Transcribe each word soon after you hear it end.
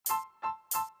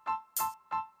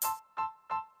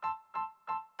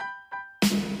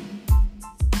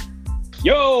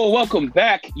Yo, welcome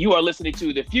back. You are listening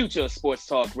to the Future of Sports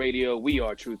Talk Radio. We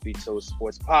are Truth Be Told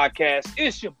Sports Podcast.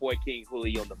 It's your boy King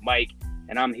Hooley on the mic,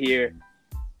 and I'm here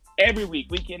every week,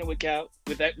 week in and week out,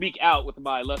 with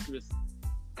my illustrious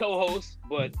co-host,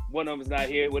 but one of them is not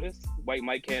here with us. White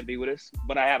Mike can't be with us,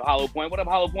 but I have Hollow Point. What up,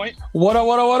 Hollow Point? What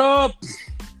up?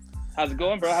 How's it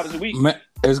going, bro? How was your week? Man,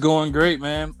 it's going great,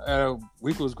 man.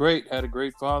 Week was great. Had a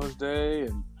great Father's Day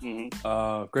and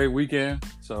great weekend.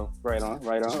 So right on.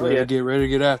 Just ready to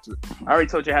get after it. I already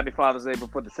told you Happy Father's Day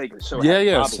before the sake of the show.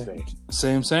 Yeah.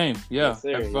 Same. Yeah. Yes,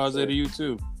 sir. Happy Father's Day to you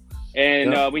too.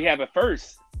 And we have our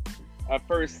first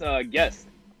guest.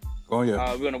 Oh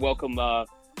yeah. We're gonna welcome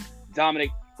Dominic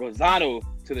Rosano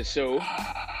to the show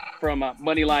from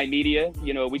Moneyline Media.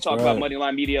 You know, we talk about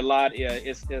Moneyline Media a lot.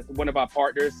 It's one of our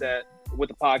partners with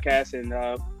the podcast, and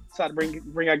decided to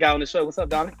bring our guy on the show. What's up,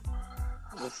 Dominic?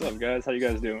 What's up, guys? How you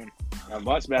guys doing? Not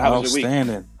much, man. How was your week?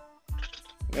 Outstanding.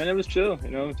 Man, it was chill.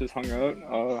 Just hung out.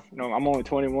 I'm only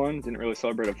 21. Didn't really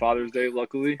celebrate a Father's Day,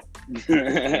 luckily.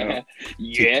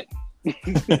 Yet.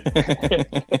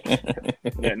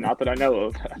 Yeah, not that I know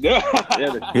of. Yeah.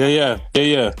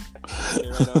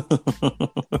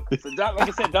 So, like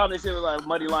I said, Dominic said like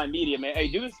Moneyline Media, man. Hey,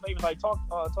 do this maybe like talk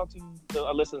to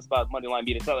our listeners about Moneyline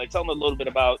Media. Tell them a little bit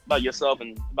about yourself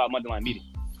and about Moneyline Media.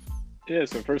 Yeah.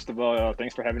 So first of all,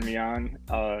 thanks for having me on.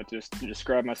 Just to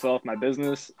describe myself, my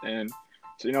business, and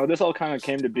so this all kind of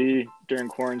came to be during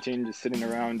quarantine, just sitting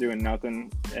around doing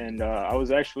nothing. And I was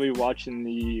actually watching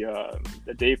the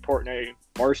Dave Portnoy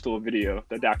Barstool video,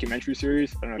 the documentary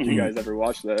series. I don't know if you guys ever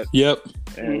watched that. Yep.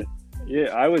 And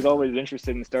yeah, I was always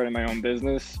interested in starting my own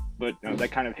business, but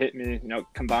that kind of hit me.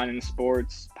 Combining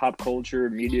sports, pop culture,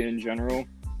 media in general.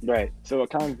 Right. So it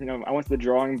kind of, I went to the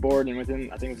drawing board, and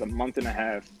within, I think it was a month and a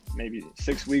half, maybe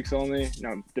 6 weeks only,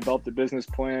 developed a business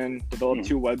plan, developed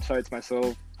 2 websites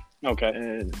myself. Okay.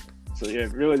 And so, yeah,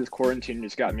 really this quarantine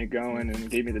just got me going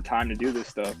and gave me the time to do this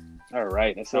stuff. All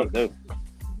right. That sounds dope.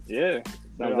 Yeah.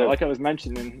 Like I was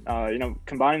mentioning,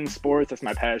 combining sports, that's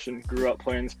my passion. Grew up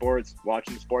playing sports,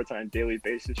 watching sports on a daily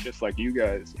basis, just like you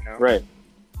guys, Right.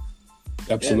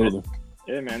 Absolutely.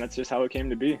 Yeah, man, that's just how it came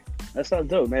to be. That sounds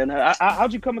dope, man.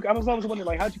 How'd you come? I was always wondering,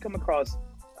 like, how'd you come across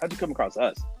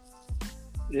us?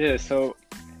 Yeah, so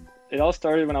it all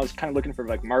started when I was kind of looking for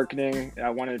like marketing. I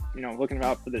wanted, looking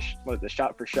out for the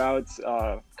shot for shouts,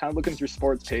 kind of looking through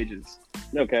sports pages.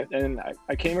 Okay. And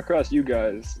I came across you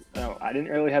guys. I didn't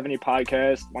really have any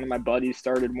podcast. One of my buddies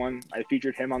started one. I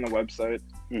featured him on the website,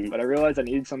 but I realized I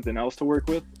needed something else to work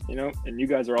with, and you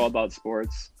guys are all about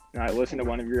sports. And I listened to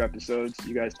one of your episodes.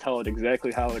 You guys tell it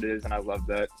exactly how it is, and I love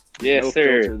that. Yes, no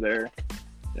sir. filter there.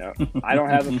 Yeah, I don't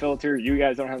have a filter. You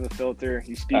guys don't have a filter.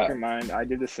 You speak your mind. I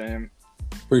do the same.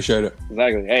 Appreciate it.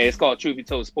 Exactly. Hey, it's called Truth Be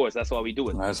Told Sports. That's why we do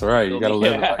it. That's right. You gotta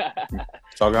live it.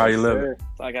 Talk how you live it.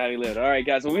 Talk how you live it. All right,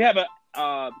 guys. Well, we have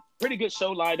a pretty good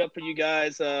show lined up for you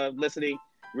guys listening.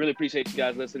 Really appreciate you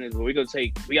guys listening. But we got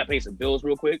to pay some bills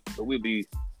real quick, but we'll be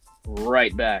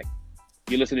right back.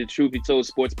 You're listening to Truth Be Told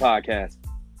Sports Podcast.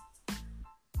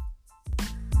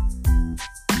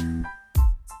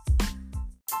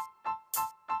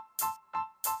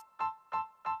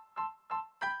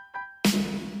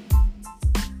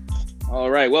 All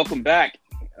right, welcome back.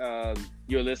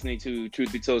 You're listening to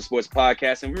Truth Be Told Sports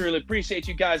Podcast, and we really appreciate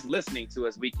you guys listening to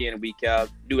us week in and week out.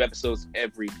 New episodes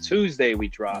every Tuesday we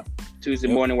drop. Tuesday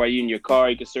morning while you're in your car,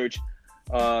 you can search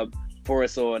for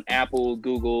us on Apple,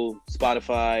 Google,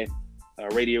 Spotify,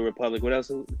 Radio Republic. What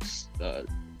else?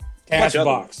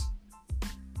 Castbox.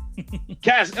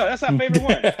 That's our favorite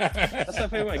one. That's our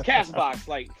favorite one. Castbox.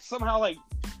 Like somehow, like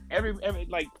every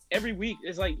week,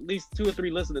 it's like at least 2 or 3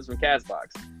 listeners from Castbox.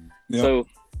 Yep. So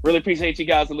really appreciate you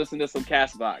guys for listening to some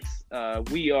Castbox.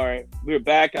 We're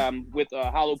back. I'm with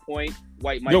Hollow Point.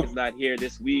 White Mike is not here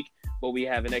this week, but we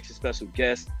have an extra special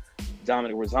guest,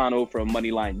 Dominic Rosano from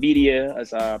Moneyline Media,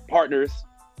 as our partners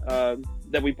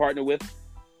that we partner with.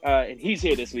 And he's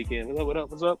here this weekend.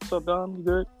 What's up, Dom? You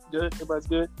good? Good? Everybody's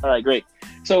good? All right, great.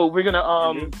 So we're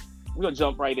gonna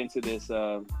jump right into this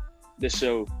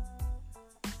show.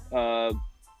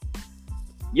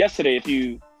 Yesterday,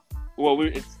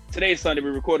 today's Sunday. We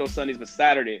record on Sundays, but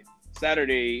Saturday,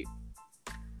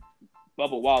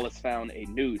 Bubba Wallace found a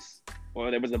noose, or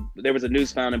there was a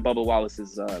noose found in Bubba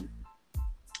Wallace's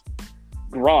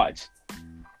garage,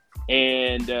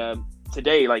 and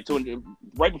today, right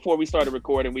before we started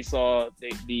recording, we saw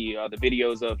the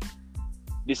videos of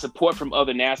the support from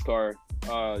other NASCAR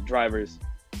drivers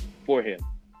for him.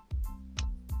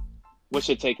 What's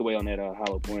your takeaway on that,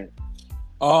 Hollow Point?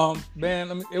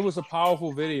 Man, it was a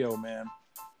powerful video, man.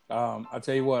 I'll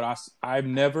tell you what, I've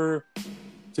never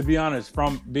to be honest,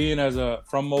 from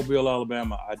Mobile,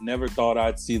 Alabama, I never thought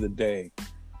I'd see the day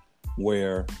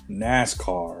where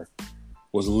NASCAR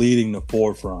was leading the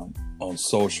forefront on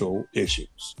social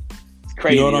issues. It's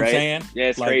crazy, you know what right? I'm saying? Yeah,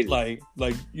 it's crazy.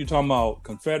 Like You're talking about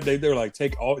Confederate. They're like,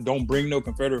 don't bring no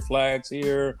Confederate flags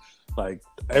here. Like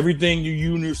everything you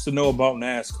used to know about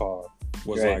NASCAR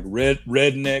was like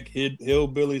redneck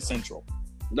hillbilly central.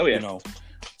 Oh yeah. You know,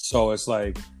 so it's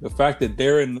like the fact that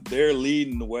they're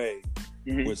leading the way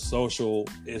with social.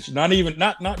 It's not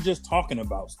just talking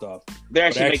about stuff. They're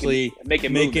actually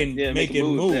making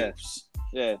moves.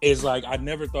 Yeah. It's like I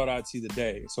never thought I'd see the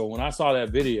day. So when I saw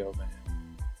that video, man,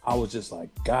 I was just like,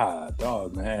 God,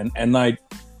 dog, man. And like,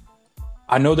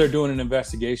 I know they're doing an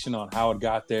investigation on how it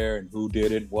got there and who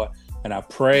did it, what. And I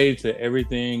pray to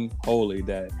everything holy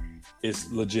that it's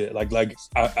legit. Like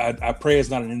I pray it's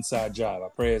not an inside job. I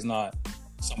pray it's not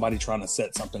somebody trying to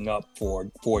set something up for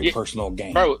a personal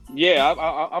gain. Bro, yeah,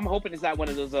 I'm hoping it's not one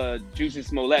of those Juicy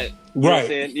Smollett. You know what I'm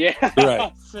saying? Yeah.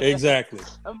 Right. Exactly.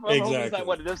 I'm hoping it's not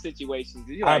one of those situations.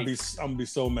 I'm gonna be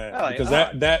so mad like, because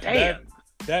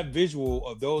that visual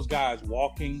of those guys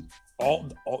walking,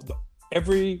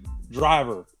 every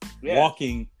driver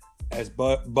walking as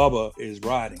Bubba is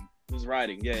riding. Was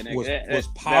riding, yeah. And was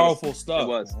powerful stuff. It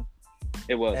was. Man.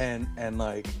 It was. And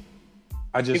like,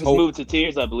 I just he was moved to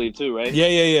tears, I believe, too, right?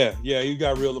 Yeah. You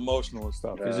got real emotional and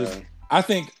stuff. It's just, I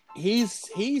think he's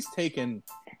taken.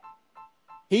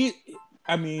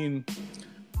 I mean,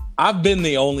 I've been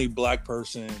the only black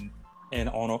person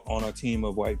on a team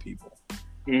of white people,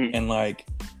 and like,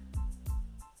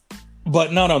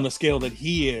 but not on the scale that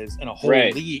he is in a whole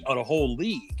league. On a whole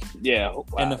league, yeah. Wow.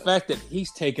 And the fact that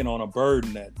he's taken on a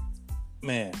burden that,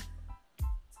 man,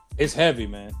 it's heavy,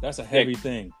 man. That's a heavy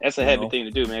thing. That's a heavy thing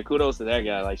to do, man. Kudos to that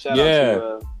guy. Like, shout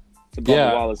out to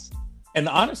Bubba Wallace. And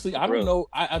honestly, I don't know.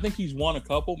 I think he's won a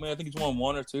couple, man. I think he's won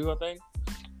one or two, I think.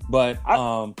 But I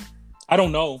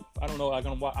don't know. I don't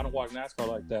watch NASCAR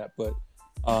like that. But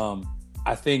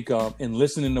I think in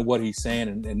listening to what he's saying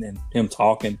and him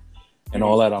talking and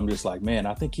all that, I'm just like, man,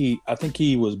 I think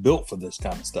he was built for this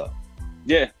kind of stuff.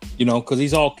 Yeah. You know, because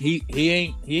he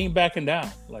ain't backing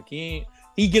down. Like he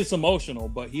gets emotional,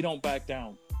 but he don't back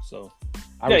down. So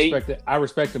I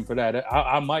respect him for that.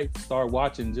 I might start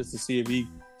watching just to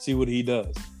see what he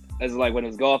does. As like when it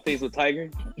was golf days with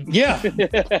Tiger. Yeah.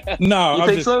 No, you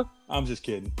think so? I'm just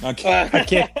kidding. I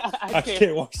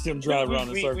can't watch them drive around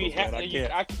in circles.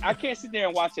 I can't sit there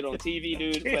and watch it on TV,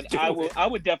 dude. But I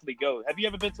would definitely go. Have you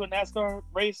ever been to a NASCAR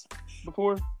race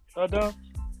before, Dom?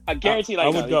 I guarantee, I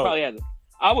would go. Probably hasn't.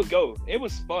 I would go. It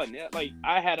was fun. Like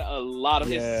I had a lot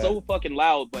of. It's so fucking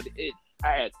loud, but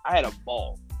I had a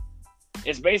ball.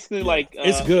 It's basically like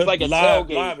it's good. It's like a live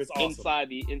tailgate is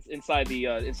awesome. inside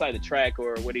the track,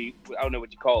 or I don't know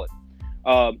what you call it.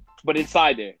 But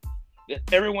inside there,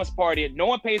 everyone's partying. No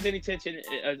one pays any attention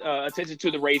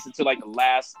to the race until like the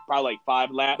last probably like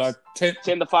 5 laps. Like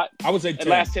 10 to 5. I would say 10.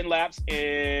 The last 10 laps,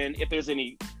 and if there's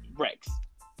any wrecks.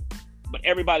 But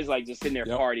everybody's like just sitting there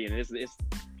partying. It's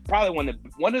probably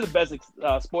one of the best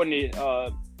sporting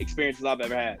experiences I've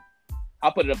ever had.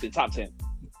 I'll put it up to top 10.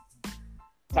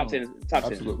 Top 10.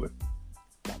 Absolutely.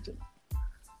 Top 10.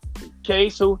 Okay,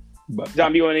 so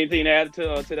John, do you want anything to add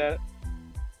to that?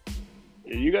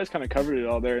 Yeah, you guys kind of covered it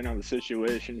all there. You know, the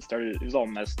situation started, it was all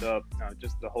messed up.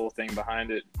 Just the whole thing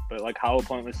behind it. But like Hollow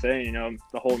Point was saying, you know,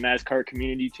 the whole NASCAR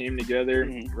community came together,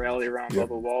 rally around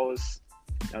Bubba Wallace.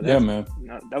 Man.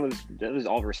 That was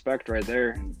all respect right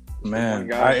there.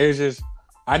 Man,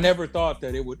 I never thought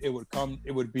that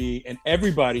it would be, and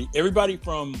everybody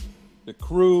from the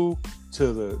crew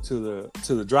to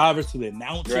the drivers to the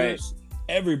announcers,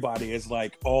 everybody is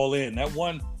like all in. That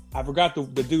one, I forgot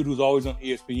the dude who's always on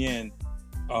ESPN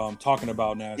talking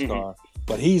about NASCAR,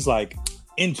 but he's like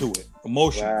into it,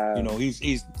 emotional. Wow. You know,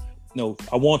 he's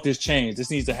I want this change. This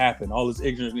needs to happen. All this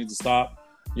ignorance needs to stop.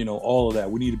 You know, all of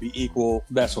that. We need to be equal,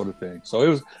 that sort of thing.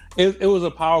 So it was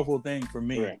a powerful thing for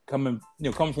me coming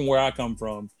from where I come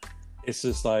from. It's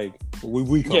just like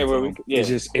we come from.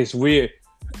 It's weird.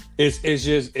 It's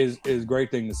a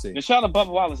great thing to see. And shout out to Bubba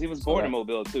Wallace. He was born in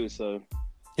Mobile too, so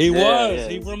he was.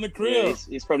 He's from the crib. Yeah,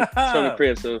 he's from the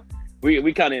crib. So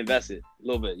we kind of invested a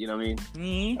little bit. You know what I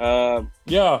mean?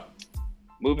 Mm-hmm.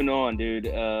 Moving on, dude.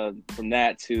 From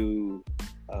that to,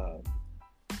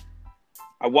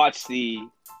 I watched the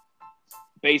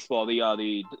baseball,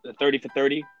 the 30 for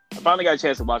 30. I finally got a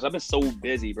chance to watch. I've been so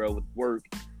busy, bro, with work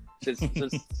since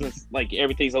like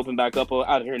everything's opened back up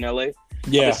out here in LA.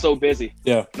 Yeah, I've been so busy.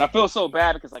 Yeah, and I feel so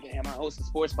bad because like, damn, I host a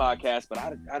sports podcast, but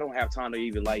I don't have time to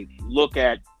even like look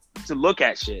at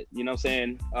shit. You know what I'm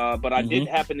saying? But I did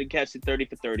happen to catch the 30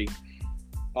 for 30.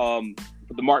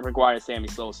 the Mark McGwire, Sammy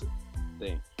Sosa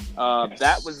thing. Yes.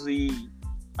 That was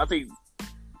I think,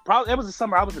 probably that was the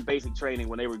summer I was in basic training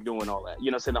when they were doing all that.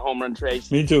 You know, saying the home run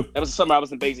chase. Me too. That was the summer I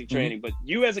was in basic training. But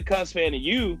you as a Cubs fan, and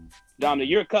you, Dominic,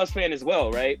 you're a Cubs fan as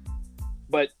well, right?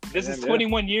 But this is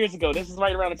 21 years ago. This is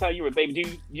right around the time you were a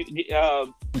baby.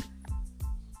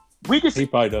 We could. He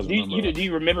probably doesn't remember. Do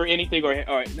you remember anything, or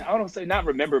I don't say not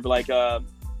remember, but like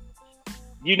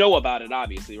you know about it,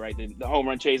 obviously, right? The home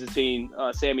run chase between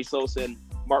Sammy Sosa and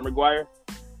Mark McGwire.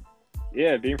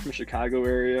 Yeah, being from the Chicago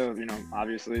area,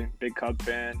 obviously big Cub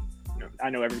fan. I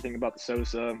know everything about the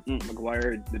Sosa,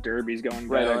 McGwire, the Derbies going back.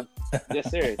 Right on.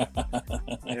 Yes, sir.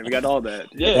 Yeah, we got all that.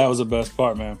 Yeah, that was the best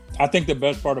part, man. I think the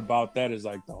best part about that is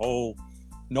like the whole.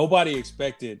 Nobody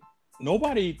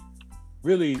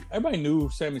really. Everybody knew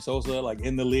Sammy Sosa like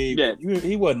in the league. Yeah,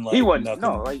 he wasn't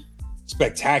nothing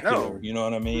spectacular. No. You know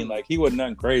what I mean? Like he wasn't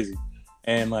nothing crazy,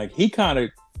 and like he kind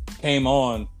of came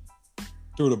on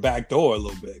through the back door a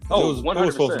little bit. It was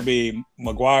supposed to be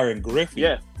McGwire and Griffey.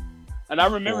 Yeah, and I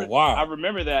remember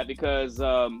that because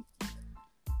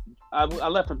I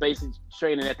left for basic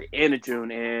training at the end of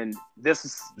June, and this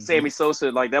is Sammy Sosa.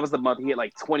 Like that was the month he hit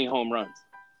like 20 home runs,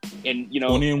 and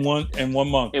 20 in one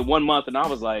month. In 1 month, and I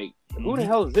was like, who the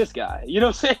hell is this guy? You know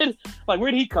what I'm saying? Like,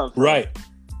 where did he come from? Right.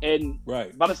 And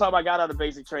by the time I got out of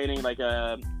basic training, like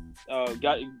getting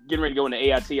ready to go into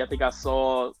AIT, I think I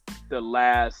saw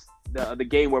the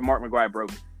game where Mark McGwire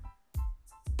broke it.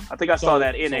 I think I saw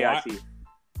that in AIT.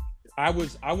 I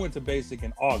went to basic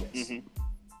in August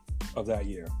of that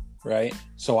year, right?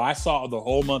 So I saw the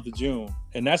whole month of June,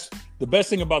 and that's the best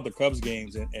thing about the Cubs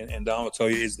games, and Don will tell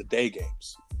you, is the day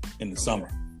games in the summer,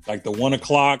 like the 1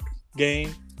 o'clock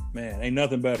game. Man, ain't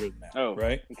nothing better than that. Oh,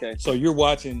 right? Okay. So you're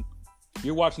watching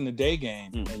the day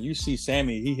game, and you see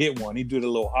Sammy. He hit one. He did a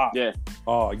little hop. Yeah.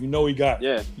 Oh, he got it.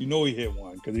 Yeah. He hit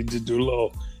one because he just do a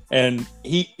little. And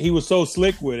he was so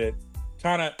slick with it.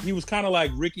 He was kind of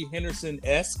like Ricky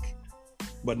Henderson-esque,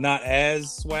 but not as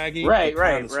swaggy. Right.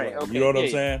 Okay. You know what I'm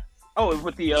saying? Oh,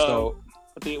 with the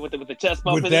with the chest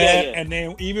bump. With that, and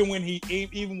then even when he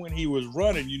was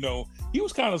running, he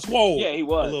was kind of swole. Yeah, he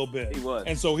was a little bit. He was,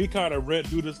 and so he kind of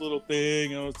do this little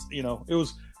thing. And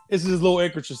it's his little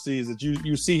intricacies that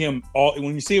you see him all.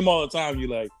 When you see him all the time, you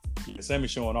like,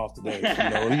 Sammy's showing off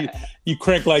today. He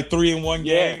cranked like 3 in one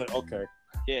game. Like, okay.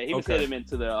 Yeah, he was hitting him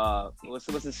into the what's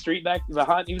the street back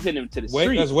behind? He was hitting him to the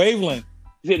street. That's Waveland.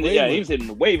 He was hitting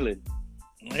the Waveland.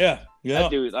 Yeah.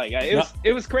 That dude, like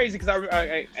it was crazy because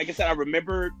I like I said, I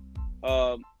remember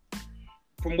from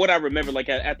what I remember, like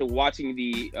after watching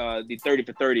the 30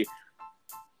 for 30,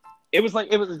 it was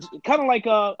kind of like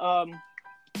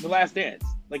The Last Dance.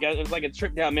 Like it was like a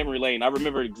trip down memory lane. I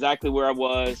remember exactly where I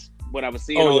was when I was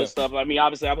seeing all this stuff. I mean,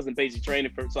 obviously I was in basic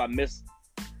training so I missed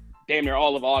damn near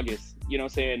all of August. You know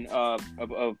what I'm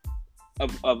saying?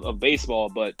 Of baseball,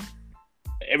 but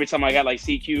every time I got like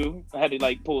CQ, I had to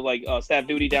like pull like staff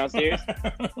duty downstairs.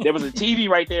 There was a TV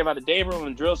right there by the day room,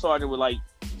 and drill sergeant would like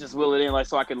just wheel it in like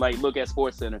so I could like look at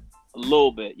Sports Center a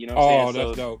little bit. You know what I'm saying?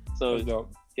 That's dope. That's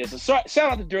dope. Yeah, so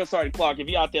shout out to drill sergeant Clark. If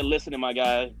you're out there listening, my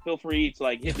guy, feel free to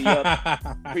like hit me up.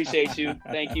 Appreciate you.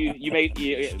 Thank you.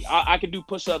 I can do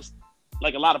push-ups,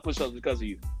 like a lot of push-ups because of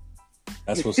you.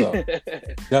 That's what's up.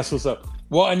 That's what's up.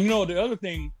 Well, and the other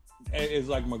thing is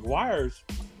like McGwire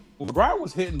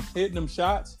was hitting them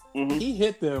shots. He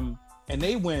hit them, and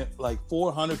they went like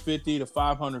 450 to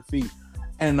 500 feet.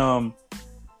 And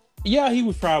he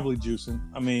was probably juicing.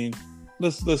 I mean,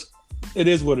 let's it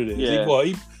is what it is.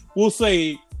 Yeah. We'll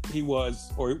say he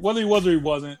was, or whether he was or he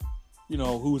wasn't.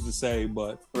 Who's to say?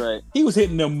 But he was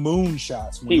hitting them moon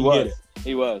shots when he hit it.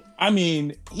 He was. I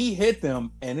mean, he hit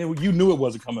them, and you knew it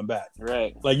wasn't coming back.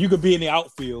 Right. Like you could be in the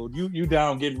outfield, you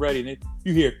down getting ready, and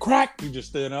you hear crack, you just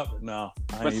stand up. No,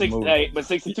 but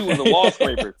 62 was a wall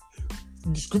scraper.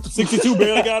 62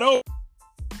 barely got over.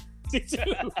 62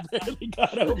 barely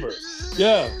got over.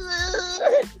 Yeah.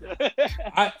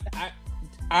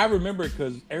 I remember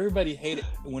because everybody hated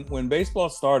when baseball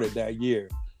started that year.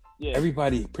 Yeah.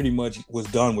 Everybody pretty much was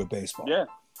done with baseball. Yeah.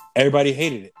 Everybody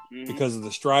hated it because of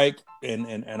the strike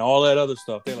and all that other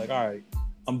stuff. They're like, all right,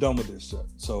 I'm done with this shit.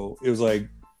 So it was like,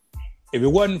 if it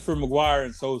wasn't for McGwire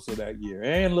and Sosa that year,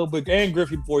 and a little bit, and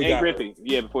Griffey before he got hurt.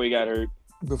 Yeah, before he got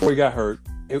hurt.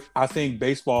 I think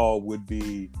baseball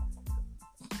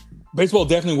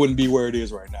definitely wouldn't be where it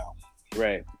is right now.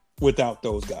 Right. Without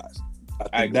those guys.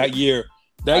 I think that year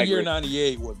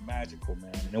 98 was magical,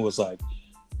 man. And it was like,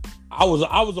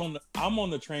 I'm on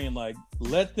the train like,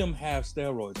 let them have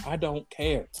steroids. I don't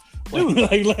care. Dude,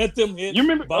 like let them hit. You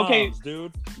remember? Bombs,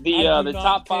 dude. The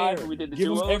top five. We did the Give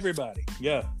duos. Them everybody.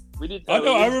 Yeah. We did. I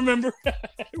know. I remember.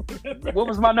 What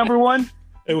was my number one?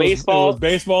 baseball. It was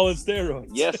baseball and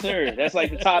steroids. Yes, sir. That's like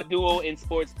the top duo in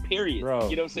sports, period. Bro,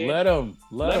 you know what I'm saying?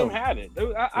 Let them have it.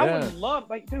 Dude, I would love,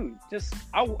 like, dude, just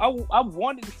I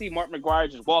wanted to see Mark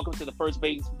McGwire just walk up to the first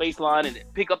baseline and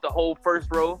pick up the whole first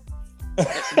row.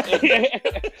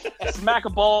 Smack a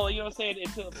ball, you know what I'm saying,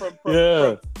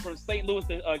 from St. Louis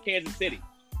to Kansas City.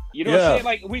 You know what I'm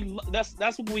saying? Like,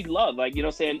 that's what we love. Like, you know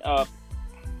what I'm saying?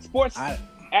 Sports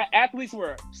athletes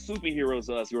were superheroes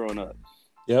to us growing up.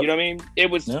 Yep. You know what I mean? It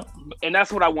was, and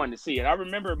that's what I wanted to see. And I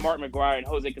remember Mark McGwire and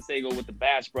Jose Canseco with the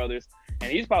Bash brothers,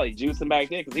 and he's probably juicing back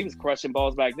then because he was crushing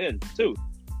balls back then too.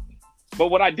 But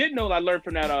what I didn't know, I learned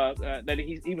from that that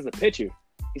he was a pitcher.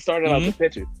 He started out as a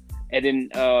pitcher, and then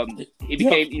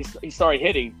he started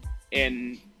hitting,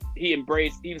 and he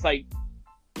embraced. He was like,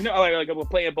 you know, like a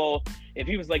playing ball. If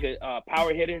he was like a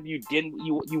power hitter, you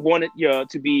wanted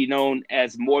to be known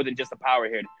as more than just a power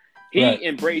hitter. He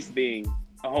embraced being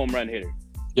a home run hitter.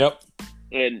 Yep.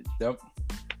 And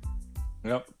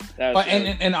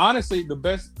and honestly, the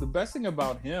best thing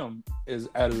about him is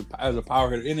as a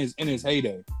power hitter in his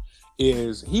heyday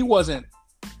is he wasn't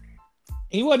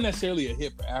necessarily a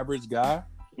hit for average guy,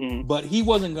 but you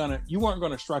weren't gonna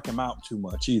strike him out too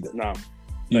much either. No.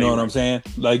 You know what I'm saying?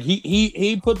 Like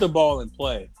he put the ball in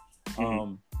play.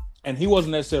 And he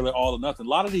wasn't necessarily all or nothing. A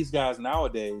lot of these guys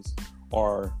nowadays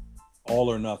are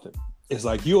all or nothing. It's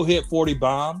like you'll hit 40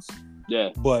 bombs,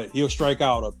 but he'll strike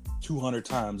out 200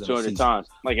 times. 200 times,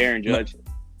 like Aaron Judge.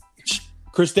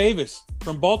 Chris Davis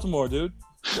from Baltimore, dude.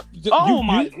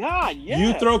 My God, yeah.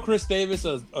 You throw Chris Davis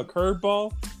a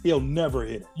curveball, he'll never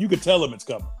hit it. You could tell him it's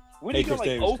coming. When he go like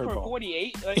 0 for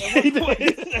 48? He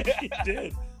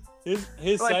did. His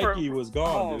psyche was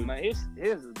gone, dude. Man, his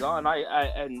is gone.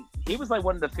 And he was like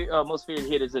one of the most feared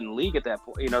hitters in the league at that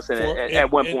point. You know,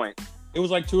 at one point. It was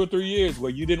like 2 or 3 years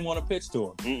where you didn't want to pitch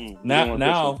to him.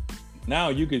 Now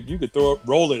you could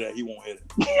roll it that he won't hit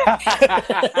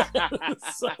it.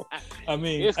 So I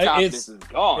mean, his confidence is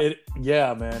gone.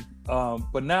 Yeah, man.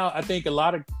 But now I think a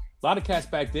lot of cats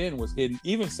back then was hitting.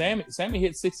 Even Sammy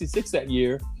hit 66 that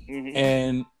year,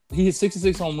 and he hit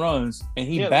 66 home runs, and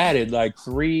he batted like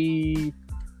 3.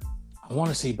 I want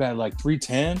to say he batted like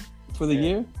 310 for the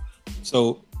year.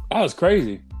 So that was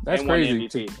crazy. That's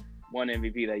crazy. Won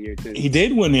MVP that year too. He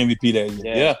did win the MVP that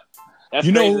year. Yeah. That's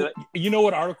crazy. You know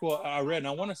what article I read, and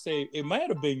I want to say it might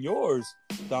have been yours,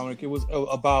 Dominic. It was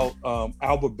about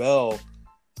Albert Bell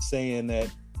saying that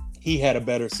he had a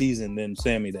better season than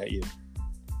Sammy that year.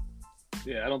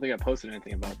 Yeah, I don't think I posted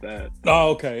anything about that.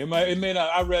 Oh, okay. It may not.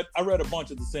 I read a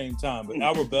bunch at the same time, but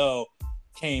Albert Bell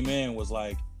came in was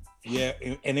like,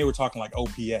 and they were talking like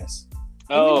OPS.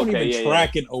 They weren't even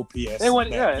tracking OPS. They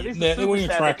weren't. They weren't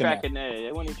even tracking that.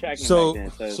 They weren't even tracking so,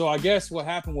 back then. So I guess what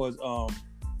happened was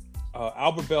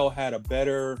Albert Bell had a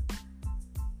better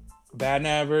batting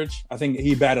average. I think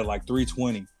he batted like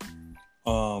 320,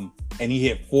 and he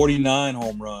hit 49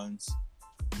 home runs.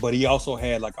 But he also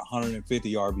had like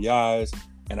 150 RBIs,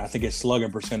 and I think his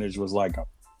slugging percentage was like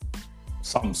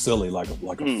something silly, like a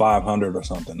 500 or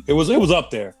something. It was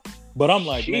up there. But I'm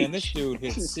like, man, this dude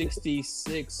hit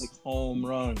 66 home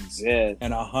runs and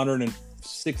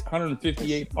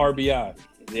 158 RBI.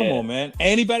 Come on, man.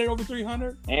 And he batted over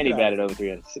 300? And he batted over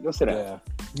 300. Go sit down.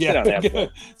 Yeah.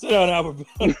 Sit down, Albert.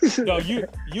 No, you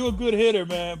a good hitter,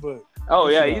 man, but... Oh,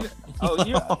 yeah. You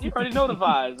already know the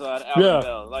vibes on Albert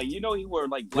Bell. Like, you know he wore,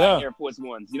 like, black Air Force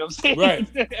Ones. You know what I'm saying? Right.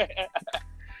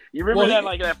 You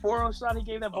remember that 4-0 shot he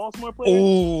gave that Baltimore player?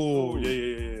 Oh,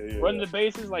 yeah. Running the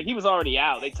bases, like he was already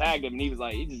out. They tagged him, and he was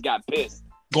like, he just got pissed.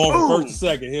 Going from first to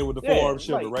second, hit with the forearm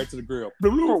shiver right to the grill.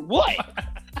 For what?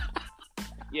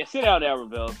 Yeah, sit down, Albert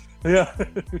Bell. Yeah.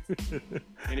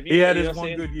 He had his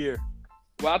one good year.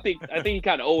 Well, I think he's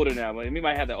kind of older now, but he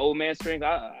might have the old man strength.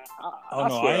 I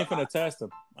ain't gonna test him.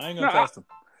 I ain't gonna test him.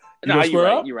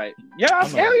 You're right. Yeah,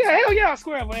 hell yeah, I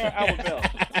swear up on Albert Bell.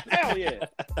 Hell yeah.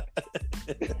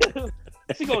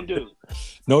 What's he gonna do?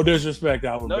 No disrespect,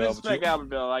 Albert Bell. No disrespect, Albert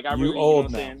Bell. Like I you really,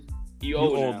 old you know now. What I'm saying? You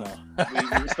old now. We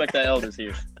respect the elders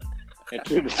here at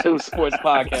True Sports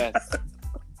Podcast.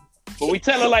 But we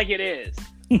tell it like it is.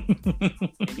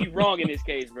 And you wrong in this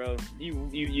case, bro.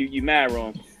 You mad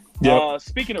wrong. Yep.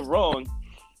 Speaking of wrong,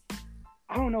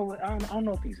 I don't know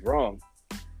if he's wrong.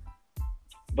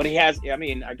 But he has. I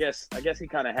mean, I guess he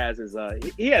kind of has his.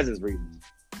 He has his reasons.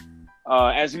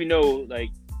 As we know, like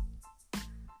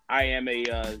I am a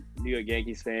New York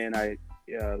Yankees fan. I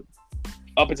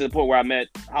up until the point where I met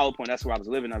Hollow Point. That's where I was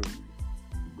living. I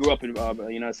grew up in,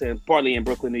 partly in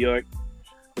Brooklyn, New York.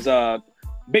 Was a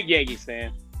big Yankees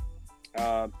fan.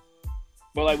 But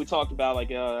like we talked about,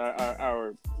 like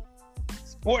our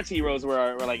sports heroes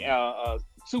were like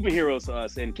superheroes to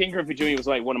us, and King Griffey Jr. was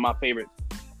like one of my favorite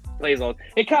players.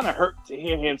 It kind of hurt to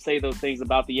hear him say those things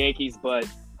about the Yankees, but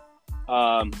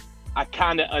I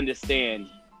kind of understand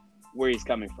where he's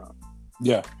coming from.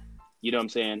 Yeah, you know what I'm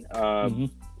saying.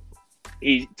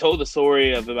 He told the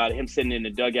story about him sitting in the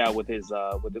dugout with his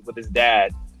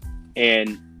dad,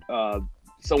 and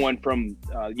someone from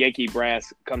Yankee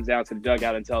brass comes down to the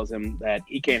dugout and tells him that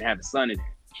he can't have his son in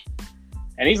there.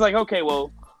 And he's like, okay,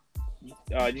 well,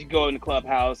 you go in the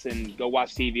clubhouse and go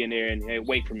watch TV in there and hey,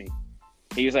 wait for me.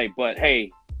 He was like, but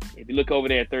hey, if you look over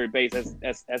there at third base,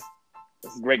 that's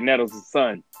Greg Nettles'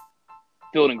 son,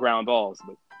 fielding ground balls,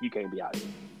 but you can't be out here.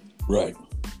 Right.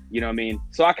 You know what I mean?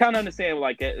 So I kind of understand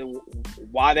like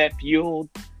why that fueled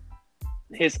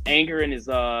his anger and his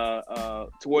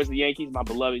towards the Yankees, my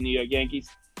beloved New York Yankees.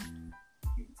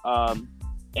 And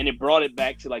it brought it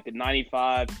back to like the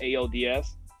 95 ALDS.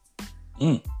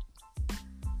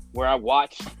 Where I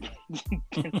watched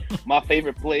my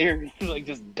favorite player like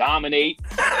just dominate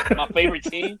my favorite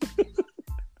team.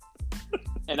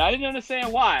 And I didn't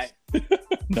understand why.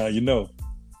 Now you know.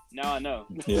 Now I know.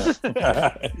 Yeah.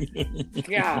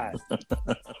 God.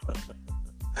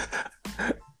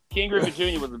 King Griffey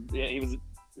Jr. was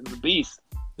a beast.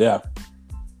 Yeah.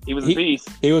 He was a beast.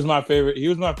 He was my favorite. He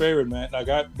was my favorite, man. I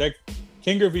got that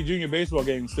King Griffey Jr. baseball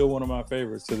game is still one of my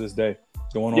favorites to this day.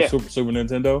 The one on Super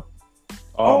Nintendo.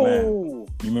 Oh man,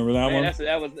 you remember that one?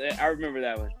 I remember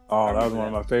that one. Oh, that was one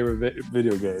of my favorite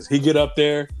video games. He get up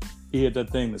there, he hit that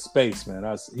thing to space, man.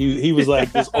 He was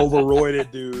like this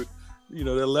overroided dude. You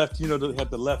know, they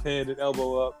had the left-handed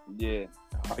elbow up. Yeah.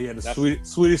 Oh, he had the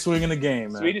sweetest swing in the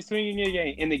game, man. Sweetest swing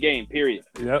in the game, period.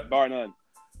 Yep. Bar none.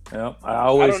 Yep. I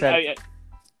always had.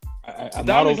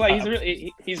 Dominic's like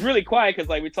he's really quiet because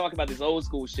like we talk about this old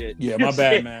school shit. Yeah, my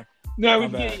bad, man. No,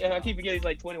 I keep forgetting he's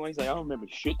like 21. He's like, I don't remember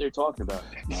the shit they're talking about.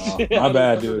 My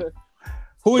bad, dude.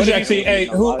 Who's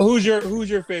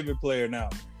your favorite player now?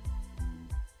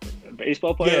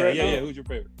 Baseball player now? Yeah. Who's your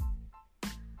favorite?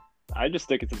 I just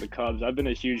stick it to the Cubs. I've been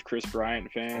a huge Chris Bryant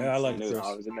fan. Yeah, I like Chris.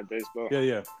 I was into baseball.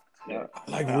 Yeah. I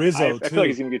like Rizzo too. I feel like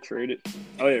he's gonna get traded.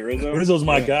 Oh yeah, Rizzo. Rizzo's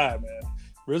my guy, man.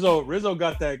 Rizzo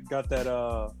got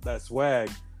that swag.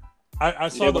 I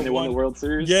saw when they won the World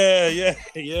Series.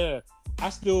 Yeah. I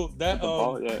still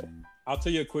I'll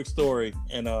tell you a quick story,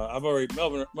 and I've already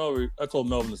Melvin. I told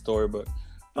Melvin the story, but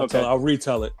I'll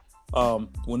retell it.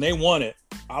 When they won it,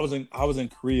 I was in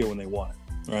Korea when they won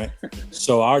it, right?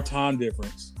 So our time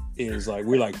difference is like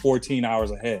we're like 14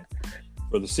 hours ahead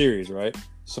for the series, right?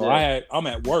 So I'm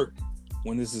at work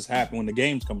when this is happening, when the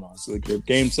game's coming on. So like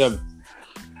game 7,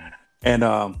 and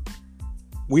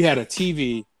we had a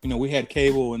TV. You know, we had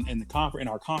cable in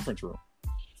our conference room.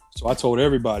 So I told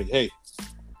everybody, hey,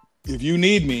 if you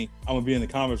need me, I'm gonna be in the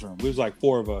conference room. There was like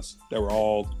 4 of us that were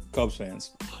all Cubs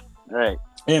fans, right,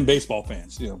 and baseball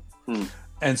fans, you know.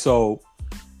 And so,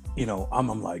 you know,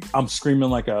 I'm screaming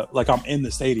like I'm in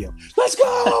the stadium. Let's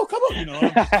go, come on, you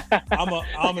know.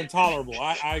 I'm intolerable.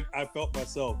 I felt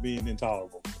myself being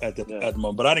intolerable at the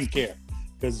moment, but I didn't care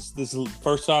because this is the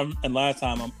first time and last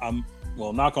time I'm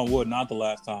well, knock on wood, not the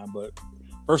last time, but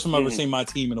first time I've ever seen my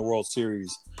team in the World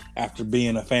Series after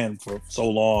being a fan for so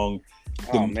long.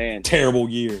 Oh man, terrible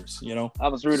years, you know. I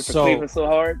was rooting for Cleveland so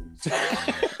hard.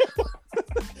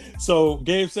 So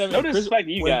game 7, no disrespect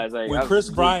to you guys. When Chris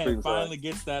Bryant finally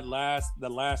gets the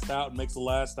last out, and makes the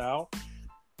last out,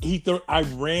 I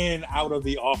ran out of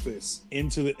the office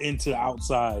into the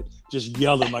outside, just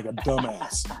yelling like a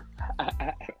dumbass.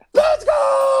 Let's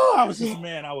go! I was just,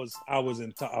 man, I was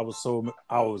so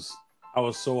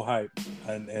hyped,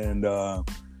 and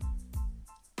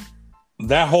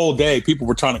that whole day, people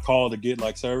were trying to call to get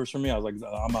like service from me. I was like,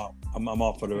 I'm out. I'm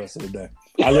off for the rest of the day.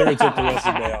 I literally took the rest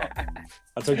of the day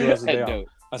off.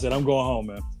 I said, I'm going home,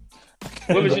 man.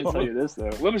 What was tell you this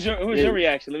though? What was your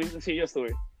reaction? Let me see your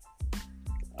story.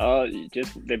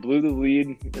 Just they blew the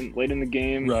lead late in the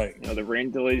game. Right. You know, the rain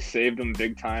delays saved them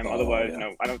big time. Otherwise,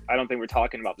 I don't think we're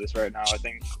talking about this right now. I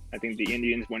think the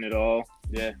Indians win it all.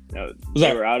 Yeah. You know,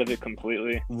 they were out of it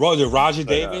completely. Raji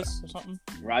Davis or something?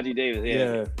 Raji Davis,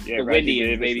 yeah. The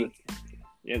Indians, baby.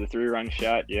 The 3-run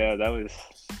shot. Yeah, that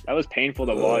was painful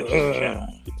to watch.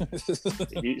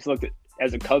 You just looked at,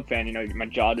 as a Cub fan, you know, my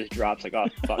jaw just drops like, oh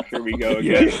fuck, here we go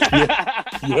again.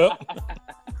 Yep.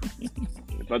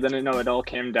 But then, you know, it all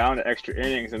came down to extra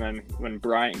innings, and then when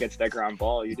Bryant gets that ground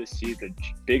ball, you just see the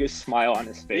biggest smile on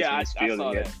his face when he's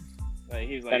fielding it. Like,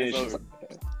 he's like,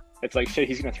 it's like, shit,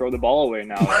 he's gonna throw the ball away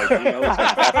now. Like, you know, it's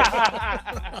gonna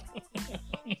happen.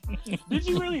 Did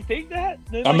you really think that?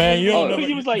 I mean, you know,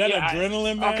 he was like, that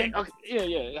adrenaline, man. Okay,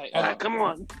 yeah. Like, come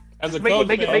on. As a Cubs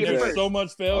fan, there's so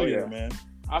much failure, man.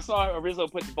 I saw Rizzo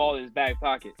put the ball in his back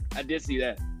pocket. I did see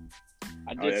that.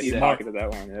 I did see that. Pocketed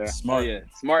that one. Yeah. Smart. Oh, yeah.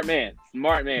 Smart man.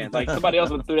 Like somebody else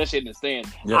would have threw that shit in the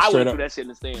stands. Yeah, I would have up. threw that shit in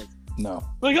the stands. No.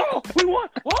 Like, oh, we won.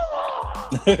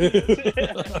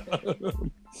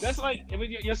 That's like, I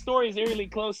mean, your story is eerily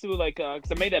close to like,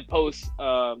 because I made that post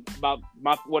about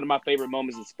one of my favorite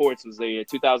moments in sports was the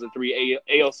 2003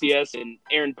 ALCS and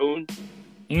Aaron Boone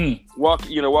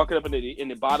walking up in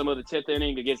the bottom of the 10th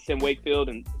inning against Tim Wakefield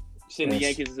and sending the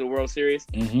Yankees to the World Series.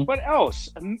 Mm-hmm. What else?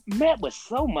 Met with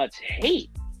so much hate.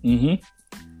 Mm-hmm.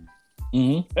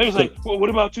 Mm-hmm. It was like, well, what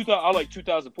about 2000? I like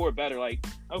 2004 better. Like,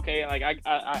 okay, like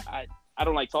I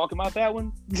don't like talking about that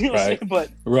one. You know what I'm saying?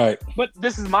 But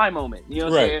this is my moment. You know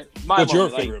what I'm saying? What's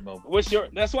moment. your favorite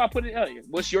moment? That's why I put it.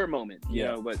 What's your moment? You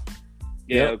know, but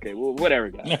okay, well, whatever,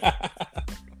 guys.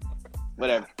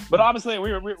 Whatever. But obviously,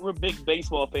 we're big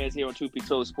baseball fans here on Two Peak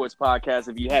Total Sports Podcast.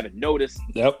 If you haven't noticed,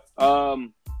 yep.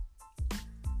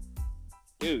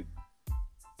 Dude,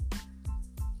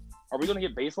 are we gonna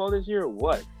get baseball this year or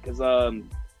what? Because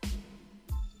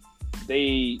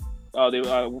they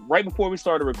right before we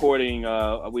started recording,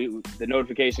 the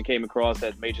notification came across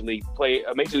that Major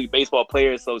League Baseball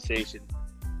Players Association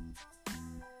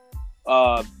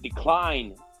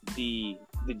declined the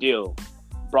deal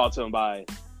brought to them by,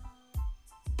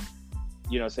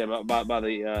 you know what I'm saying, by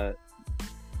the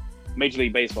Major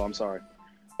League Baseball. I'm sorry.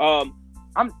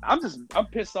 I'm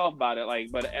pissed off about it.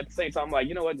 Like, but at the same time, I'm like,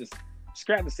 you know what, just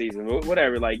scrap the season,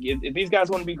 whatever. Like, if these guys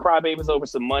want to be crybabies over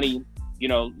some money, you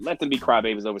know, let them be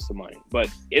crybabies over some money. But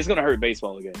it's gonna hurt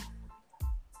baseball again.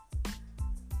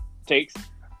 Takes.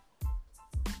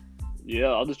 Yeah,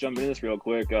 I'll just jump into this real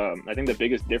quick. I think the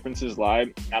biggest differences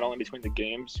lie not only between the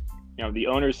games. You know, the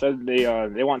owners said they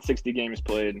want 60 games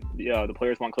played. The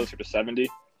players want closer to 70.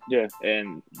 Yeah.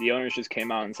 And the owners just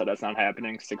came out and said that's not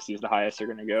happening. 60 is the highest they're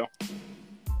going to go.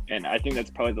 And I think that's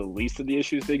probably the least of the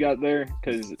issues they got there,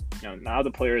 because, you know, now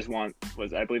the players want,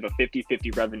 I believe, a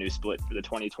 50-50 revenue split for the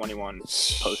 2021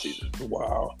 postseason.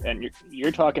 Wow. And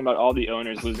you're talking about all the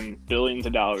owners losing billions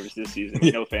of dollars this season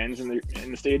with no fans in the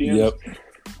stadiums. Yep.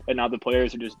 And now the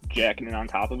players are just jacking it on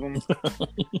top of them.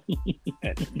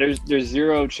 There's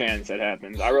zero chance that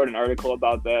happens. I wrote an article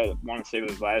about that. I want to say it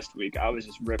was last week. I was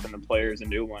just ripping the players a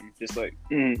new one. Just like,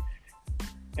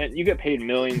 and you get paid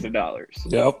millions of dollars.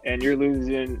 Yep. And you're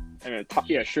losing,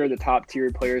 sure, the top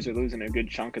tier players are losing a good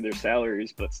chunk of their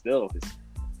salaries, but still,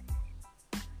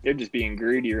 they're just being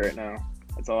greedy right now.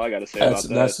 That's all I got to say about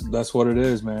that. That's what it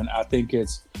is, man. I think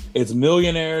it's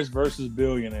millionaires versus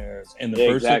billionaires, and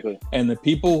and the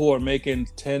people who are making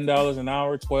 $10 an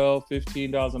hour, $12,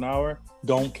 $15 an hour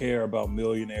don't care about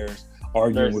millionaires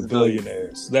arguing with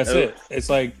billionaires. That's it. It's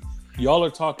like y'all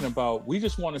are talking about, we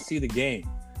just want to see the game,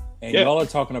 and y'all are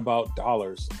talking about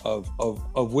dollars of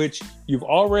which you've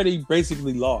already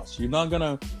basically lost. You're not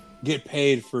gonna get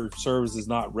paid for services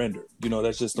not rendered. You know,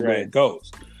 that's just the way it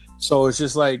goes. So it's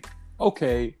just like,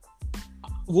 okay,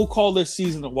 we'll call this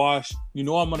season a wash. You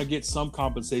know, I'm going to get some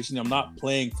compensation. I'm not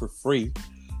playing for free,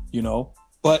 you know,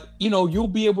 but, you know, you'll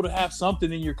be able to have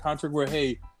something in your contract where,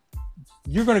 hey,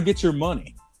 you're going to get your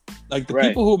money. Like, the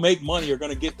people who make money are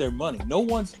going to get their money. No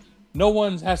one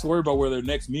has to worry about where their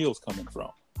next meal's coming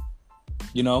from,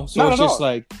 you know? So it's just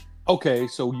like, okay,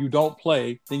 so you don't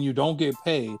play, then you don't get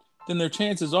paid, then their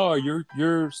chances are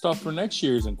your stuff for next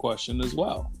year is in question as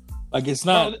well. Like, it's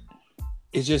not...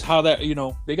 It's just how that, you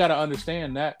know, they got to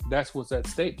understand that that's what's at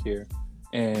stake here.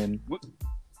 And we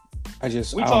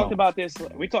talked about this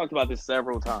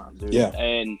several times, dude. Yeah.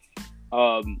 And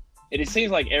it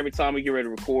seems like every time we get ready to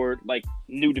record, like,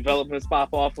 new developments pop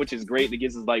off, which is great. It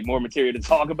gives us like more material to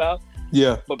talk about.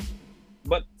 Yeah.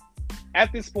 But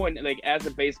at this point, like, as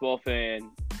a baseball fan,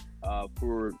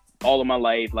 for all of my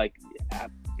life, like,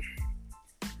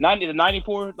 the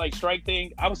 94 like strike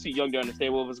thing, I was too young to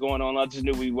understand what was going on. I just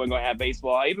knew we weren't going to have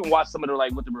baseball. I even watched some of the,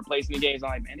 like, with the replacement games.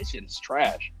 I'm like, man, this shit is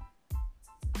trash.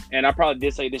 And I probably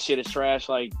did say this shit is trash,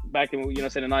 like, back in, you know,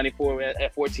 saying the 94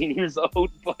 at 14 years old.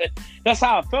 But that's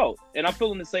how I felt, and I'm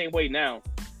feeling the same way now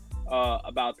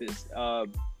about this. I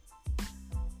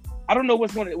don't know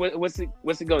what's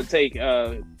it going to take,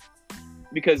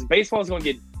 because baseball is going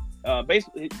to get they're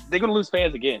going to lose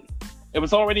fans again. It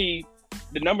was already.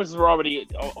 The numbers were already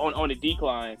on a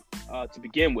decline to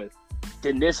begin with.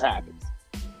 Then this happens.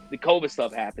 The COVID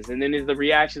stuff happens. And then there's the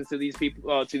reactions to these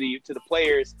people, to the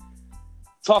players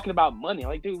talking about money.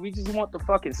 Like, dude, we just want the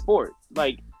fucking sport.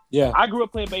 Like, I grew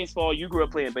up playing baseball. You grew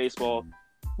up playing baseball.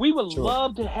 We would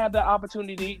love to have that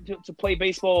opportunity to play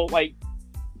baseball, like,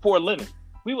 for a living.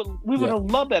 We would have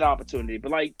loved that opportunity.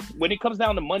 But, like, when it comes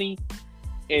down to money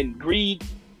and greed,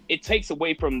 it takes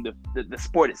away from the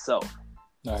sport itself.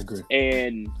 I agree.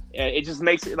 And it just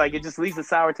makes it like it just leaves a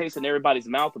sour taste in everybody's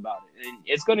mouth about it.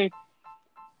 And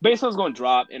baseball's going to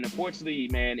drop. And unfortunately,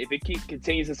 man, if it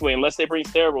continues this way, unless they bring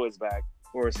steroids back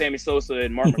or Sammy Sosa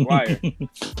and Mark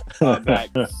McGwire back,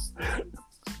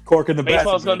 cork in the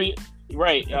baseball's going to be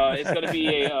right. It's going to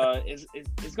be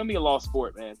it's going to be a lost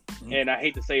sport, man. And I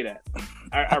hate to say that.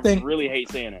 I really hate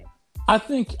saying that. I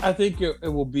think it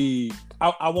will be.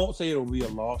 I won't say it will be a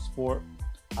lost sport.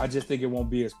 I just think it won't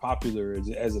be as popular as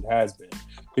it has been,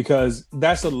 because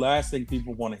that's the last thing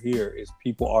people want to hear is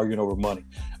people arguing over money.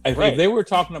 If they were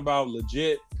talking about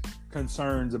legit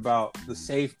concerns about the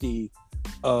safety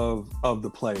of the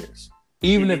players,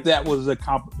 even if that was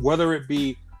whether it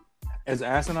be as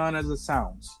asinine as it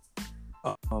sounds,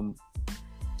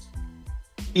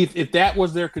 if that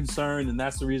was their concern and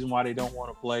that's the reason why they don't want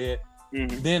to play it,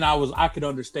 then I could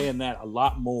understand that a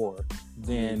lot more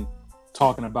than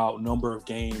talking about number of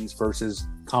games versus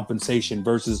compensation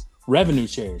versus revenue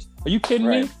shares. Are you kidding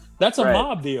me? That's a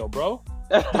mob deal, bro.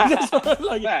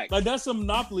 like that's some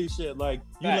monopoly shit. Like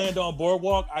you land on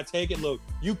Boardwalk, I take it. Look,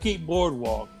 you keep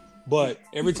Boardwalk, but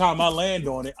every time I land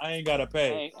on it, I ain't gotta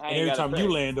pay. And every time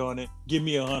you land on it, give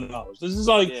me $100. This is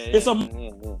like it's a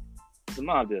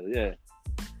mob deal. Yeah.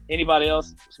 Anybody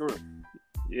else? Screw it.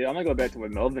 Yeah, I'm gonna go back to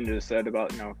what Melvin just said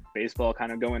about baseball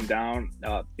kind of going down.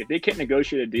 If they can't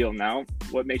negotiate a deal now,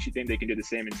 what makes you think they can do the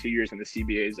same in 2 years when the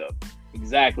CBA's up?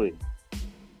 Exactly.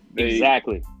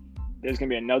 There's gonna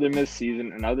be another missed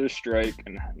season, another strike,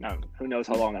 and who knows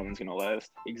how long that one's gonna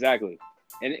last. Exactly.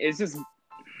 And it's just,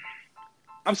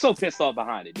 I'm so pissed off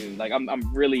behind it, dude. Like I'm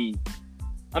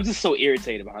just so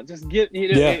irritated behind it. Just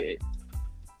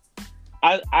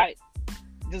I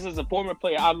just as a former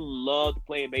player, I loved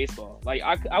playing baseball. Like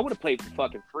I would have played for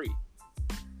fucking free.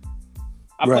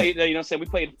 I played, you know what I'm saying? We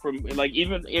played from like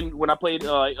even when I played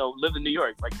lived in New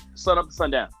York, like sun up to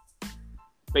sundown.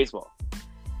 Baseball.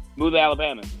 Moved to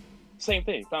Alabama. Same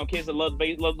thing. Found kids that love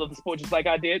the sport just like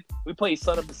I did. We played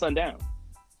sun up to sundown.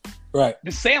 Right.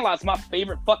 The Sandlot's my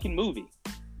favorite fucking movie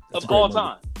of all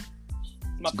time.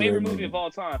 It's my favorite movie of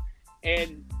all time.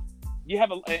 And you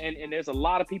have and there's a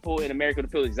lot of people in America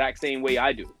that feel the exact same way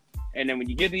I do. And then when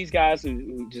you get these guys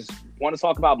who just want to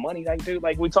talk about money, like dude,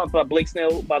 like we talked about Blake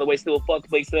Snell, by the way, still fuck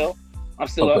Blake Snell. I'm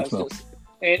still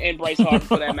and Bryce Harper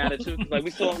for that matter too. Like we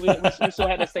still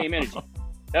have that same energy.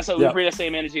 That's how we bring that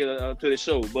same energy to the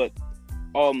show. But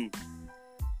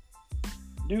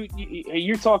dude,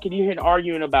 you're hearing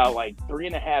arguing about like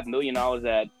 $3.5 million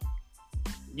that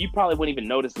you probably wouldn't even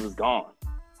notice it was gone.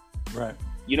 Right.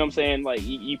 You know what I'm saying? Like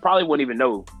you probably wouldn't even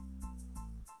know.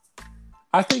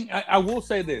 I think I will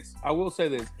say this.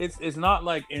 It's not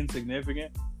like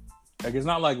insignificant. Like it's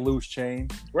not like loose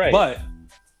change. Right. But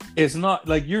it's not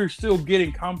like you're still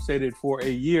getting compensated for a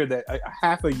year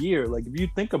half a year. Like if you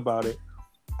think about it,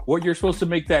 what you're supposed to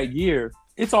make that year,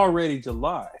 it's already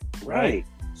July. Right.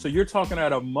 So you're talking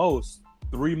at a most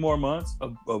 3 more months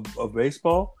of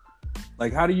baseball.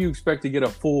 Like how do you expect to get a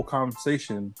full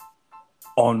compensation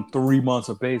on 3 months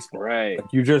of baseball? Right. Like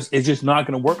it's just not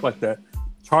going to work like that.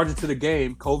 Charge it to the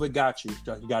game. COVID got you.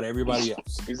 You got everybody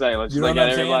else. Exactly. You know what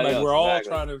I'm saying? Like we're all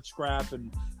trying to scrap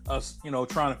and us,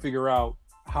 trying to figure out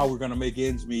how we're going to make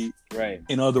ends meet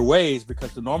in other ways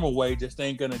because the normal way just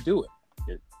ain't going to do it.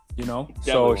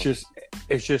 So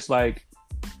it's just like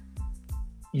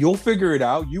you'll figure it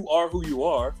out. You are who you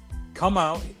are. Come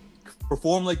out,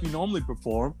 perform like you normally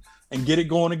perform, and get it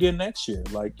going again next year.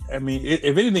 Like, I mean,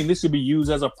 if anything, this could be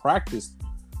used as a practice,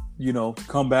 to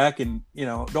come back and,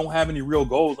 don't have any real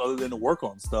goals other than to work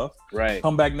on stuff. Right.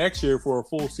 Come back next year for a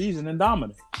full season and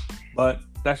dominate. But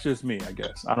that's just me, I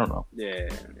guess. I don't know. Yeah.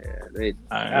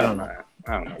 I don't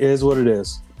know. It is what it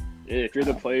is. If you're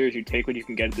the players, you take what you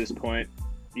can get at this point.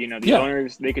 The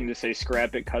owners, they can just say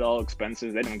scrap it, cut all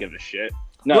expenses. They don't give a shit.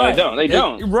 No, they don't. They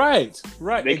don't. Right.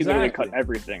 They can literally cut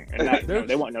everything, and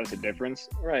they won't notice a difference.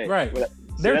 Right.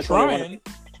 They're trying.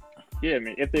 I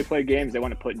mean, if they play games, they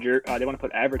want to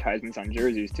put advertisements on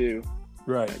jerseys too.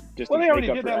 Right. Just they already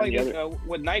did that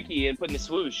with Nike and putting the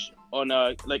swoosh on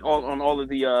on all of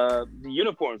the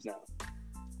uniforms now.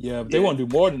 Yeah, but they want to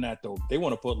do more than that though. They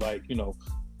want to put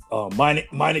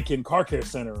Meineken Car Care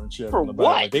Center and shit for on the back.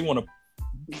 What? Like, they want to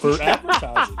for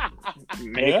advertising.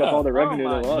 Make up all the revenue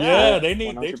they lost. Yeah,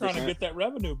 they're trying to get that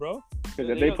revenue, bro. Because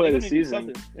if they play the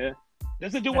season,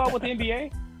 does it do well with the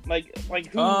NBA? Like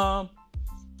who?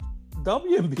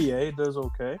 WNBA does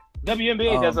okay.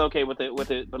 WNBA does okay with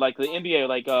it, but like the NBA,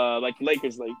 like the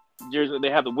Lakers, like they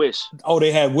have the Wish. Oh,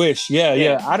 they had Wish.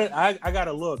 Yeah. I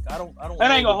gotta look. I don't. And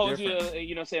I ain't gonna hold you.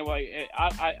 You know, saying like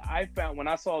I found when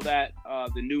I saw that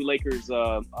the new Lakers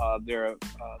the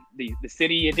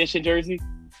city edition jersey.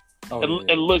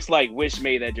 It looks like Wish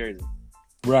made that jersey.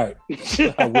 Right.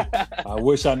 I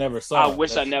wish I never saw it. I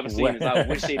wish I never seen this. I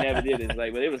wish they never did it.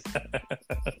 Like, but it was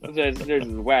just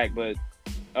whack. But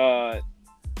I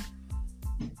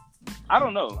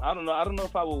don't know. I don't know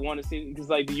if I would want to see, because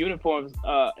like the uniforms,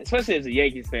 especially as a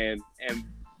Yankees fan, and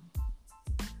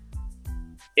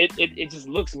it just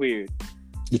looks weird.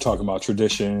 You're talking about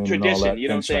tradition, and all that, you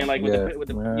know what I'm saying? Like with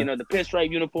the the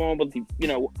pinstripe uniform, but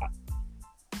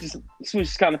just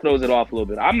kind of throws it off a little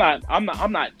bit. I'm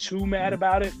not too mad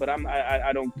about it, but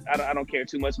I don't care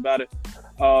too much about it.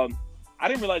 I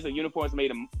didn't realize that uniforms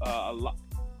made it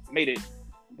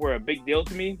were a big deal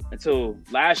to me until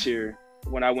last year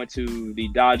when I went to the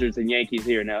Dodgers and Yankees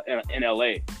here in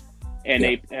LA, and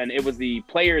it was the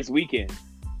Players Weekend,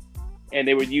 and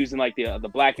they were using like the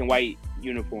black and white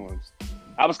uniforms.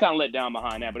 I was kind of let down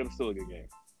behind that, but it was still a good game.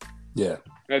 Yeah,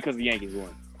 because the Yankees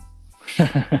won.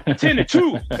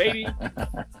 10-2, baby.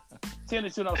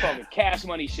 10-2. And I was talking cash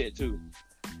money shit too.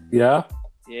 Yeah.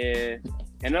 Yeah.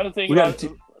 Another thing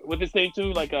with this thing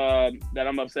too, like that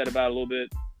I'm upset about a little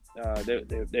bit.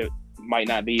 There might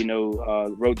not be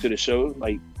no road to the show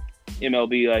like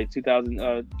MLB like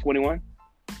 2021.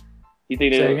 You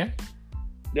think Say again?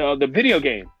 The video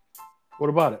game? What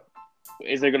about it?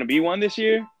 Is there going to be one this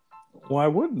year? Why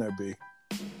wouldn't there be?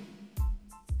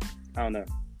 I don't know.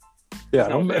 Yeah,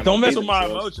 don't mess with my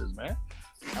emotions, man.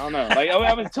 I don't know. Like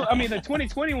the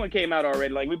 2020 one came out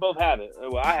already. Like we both have it.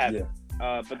 Well, I have it.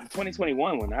 But the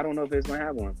 2021 one, I don't know if it's gonna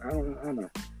have one. I don't know.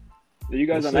 Are you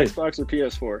guys on Xbox or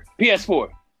PS4? PS4.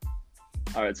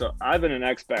 All right, so I've been an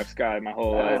Xbox guy my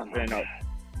whole life, and I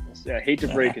hate to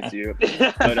break it to you,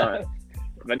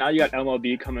 but now you got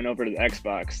MLB coming over to the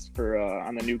Xbox for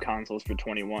on the new consoles for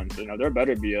 21. So there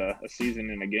better be a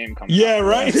season and a game coming. Yeah,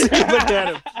 right. Look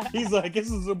at him. He's like, this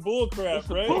is a bull crap,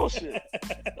 right? Bullshit.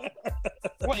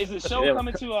 What is the show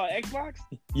coming to Xbox?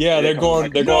 Yeah, they're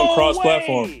going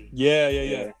cross-platform.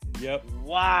 Yeah. Yep.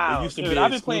 Wow. Dude, I've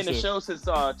been playing the show since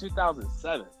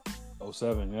 2007.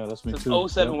 07, yeah, that's me since too.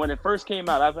 07 when it first came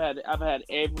out. I've had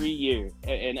every year,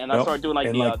 and I started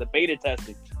doing the beta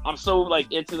testing. I'm so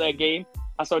like into that game.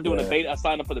 I started doing the beta. I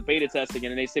signed up for the beta testing,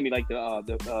 and then they sent me like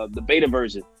the beta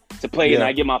version to play, and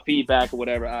I get my feedback or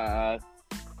whatever.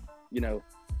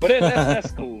 But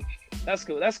that's cool. That's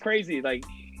cool. That's crazy. Like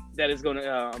that is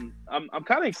gonna. I'm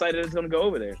kind of excited it's gonna go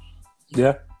over there.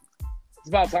 Yeah, it's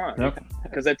about time.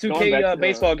 Because that 2K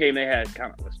baseball game they had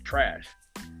kind of was trash.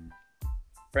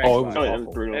 It was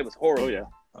brutal. It was horrible. Oh yeah,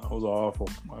 that was awful.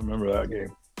 I remember that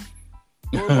game.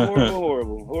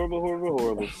 Horrible.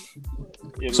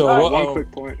 Yeah, so one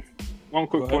quick point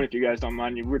if you guys don't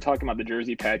mind. We were talking about the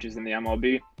jersey patches in the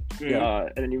MLB.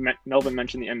 And then Melvin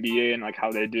mentioned the NBA and like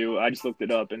how they do. I just looked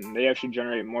it up, and they actually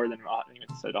generate more than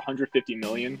it said 150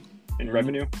 million in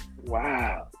revenue.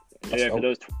 Wow. Yeah, for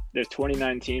there's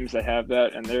 29 teams that have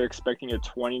that, and they're expecting a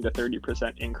 20 to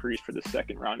 30% increase for the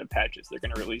second round of patches they're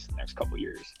going to release in the next couple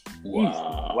years.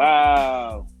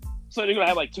 Wow. So they're gonna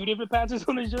have like two different patches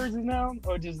on the jerseys now,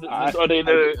 or are they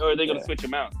gonna switch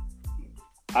them out?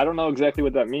 I don't know exactly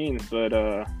what that means, but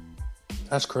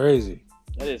that's crazy.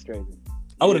 That is crazy.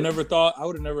 I would have never thought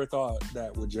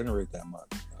that would generate that much.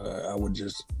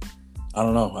 I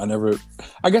don't know.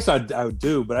 I guess I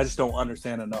do, but I just don't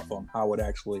understand enough on how it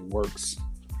actually works.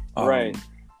 Right.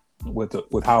 With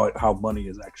how money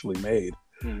is actually made.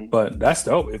 Mm-hmm. But that's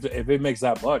dope. If it makes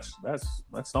that much, that's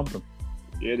something.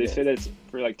 Yeah, they say that's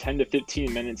for like 10 to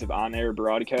 15 minutes of on-air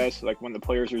broadcast. Like when the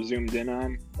players are zoomed in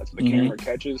on, that's what the camera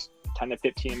catches. 10 to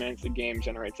 15 minutes, the game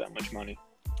generates that much money.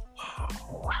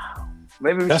 Wow.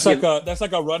 Maybe that's like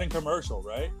a running commercial,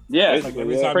 right? Yeah, like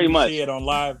every time you see it on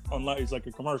live, it's like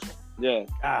a commercial. Yeah.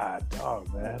 God,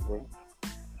 dog, man.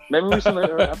 Maybe we should.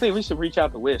 I think we should reach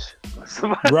out to Wish.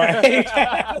 Right.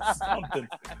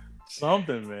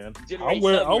 Something, man.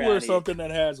 I'll wear something that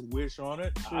has Wish on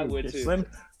it. Shoot, I would too.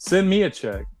 Send me a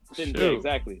check.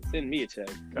 Exactly. Send me a check.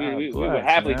 We would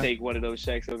happily take one of those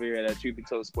checks over here at Truth Be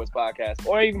Told Sports Podcast,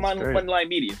 or even Moneyline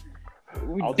Media.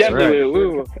 We definitely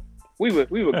we would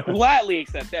gladly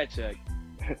accept that check.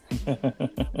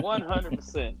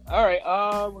 100%. All right.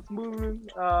 Let's move.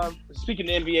 Speaking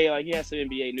of NBA, like you had some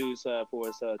NBA news for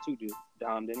us too,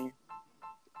 Dom, didn't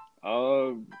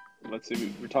you? Let's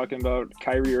see. We're talking about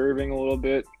Kyrie Irving a little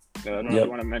bit. I don't know if you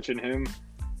want to mention him.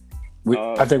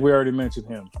 I think we already mentioned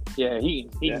him. Yeah, he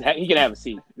can have a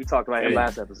seat. We talked about him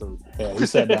last episode. Yeah, he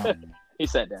sat down. He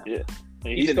sat down. Yeah.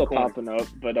 He's still popping up,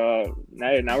 but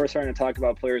now we're starting to talk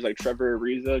about players like Trevor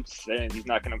Ariza saying he's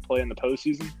not going to play in the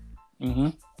postseason. Mm-hmm.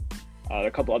 A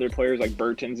couple other players like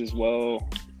Bertans as well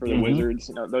for the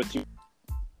Wizards. Those two.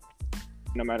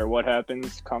 no matter what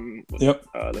happens. Come the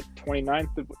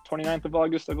 29th of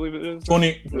August, I believe it is.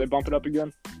 20. Do they bump it up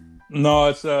again? No,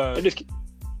 it's it's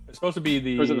supposed to be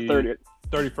the 30th.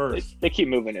 31st. They keep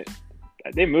moving it.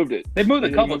 They moved it. They moved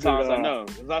a couple times. I know,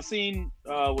 because I've seen.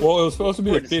 Well, it was supposed to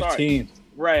be the 15th.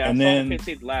 Right, and then the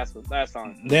 15th last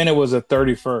time. Then it was the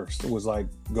 31st. It was like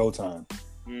go time.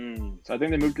 So I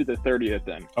think they moved to the 30th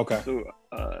then. Okay. So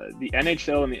the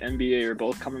NHL and the NBA are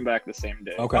both coming back the same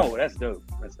day. Okay. Oh, that's dope.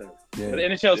 Yeah. But the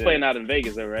NHL's playing out in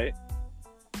Vegas, though, right?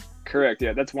 Correct.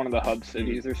 Yeah, that's one of the hub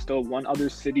cities. There's still one other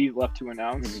city left to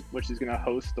announce, which is going to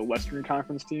host the Western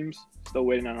Conference teams. Still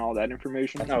waiting on all that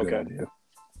information. That's a good idea.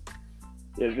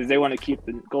 Yeah, because they want to keep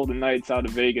the Golden Knights out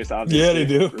of Vegas, obviously. Yeah, they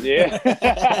do. Yeah.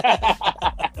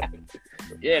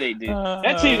 Yeah, they do.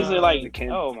 That team is like,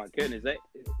 oh my goodness,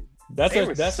 that's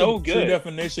so a good. True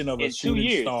definition of a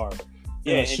shooting star.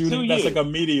 Yeah, shooting. That's like a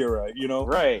meteorite, you know.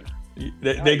 Right.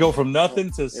 They go from nothing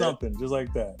to something, just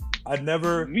like that. I'd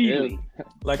never really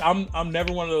like. I'm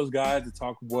never one of those guys to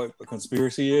talk what a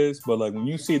conspiracy is, but like when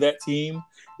you see that team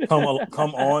come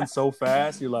on so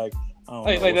fast, you're like.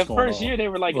 Like the first year, they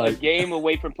were like a game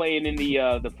away from playing in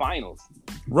the finals.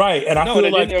 Right, and I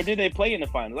feel like or did they play in the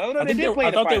finals? I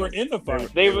thought they were in the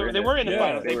finals. They were in the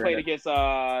finals. They played against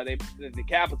the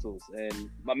Capitals and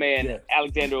my man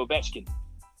Alexander Ovechkin.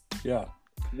 Yeah.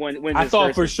 When I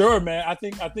thought for sure, man. I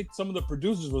think some of the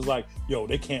producers was like, "Yo,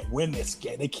 they can't win this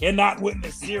game. They cannot win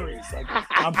this series." Like,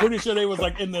 I'm pretty sure they was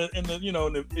like in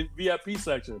the VIP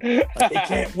section. Like, they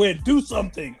can't win. Do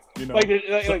something. You know, like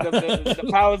the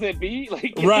powers that be.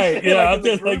 Like, right? Yeah, I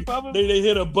think like they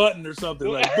hit a button or something.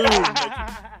 Like, boom. Like,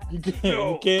 you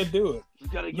can't do it. You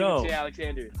gotta give it to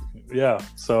Alexander. Yeah.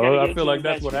 So I feel like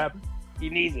that's what happened. He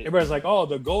needs it. Everybody's like, "Oh,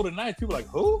 the Golden Knights." People are like,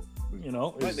 "Who?" You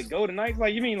know, like the Golden Knights.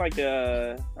 Like you mean like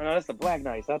no, that's the Black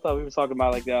Knights. I thought we were talking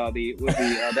about like the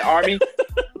Army.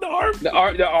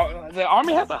 the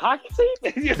Army has a hockey team.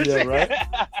 You know yeah, right.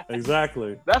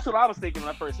 Exactly. That's what I was thinking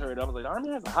when I first heard it. I was like, the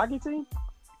Army has a hockey team.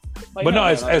 Like, but no,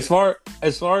 as far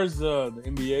as the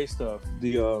NBA stuff,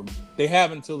 they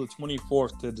have until the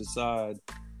 24th to decide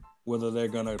whether they're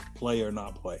gonna play or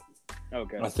not play.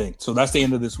 Okay. I think so. That's the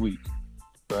end of this week.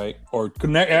 Right, or it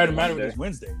doesn't matter if it's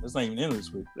Wednesday. That's not even the end of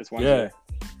this week. That's Wednesday.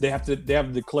 Yeah, they have to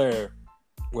declare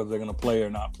whether they're going to play or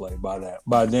not play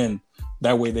by then.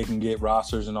 That way they can get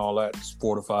rosters and all that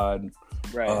fortified,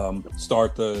 right?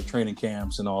 Start the training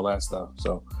camps and all that stuff.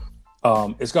 So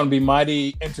it's going to be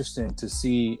mighty interesting to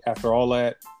see after all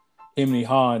that him and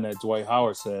Han that Dwight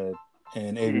Howard said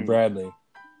and Avery Bradley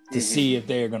to see if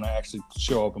they are going to actually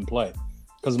show up and play.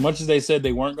 Because as much as they said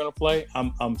they weren't going to play,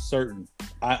 I'm certain.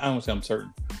 I don't say I'm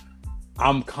certain.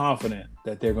 I'm confident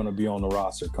that they're going to be on the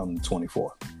roster come the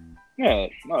 24th. Yeah,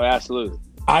 no, absolutely.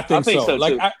 I think so.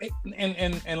 Like too.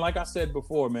 And like I said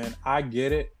before, man, I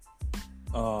get it.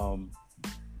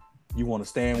 You want to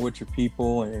stand with your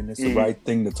people, and it's the right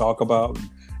thing to talk about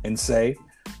and say.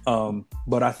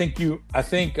 But I think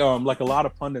like a lot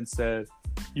of pundits said,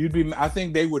 I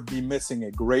think they would be missing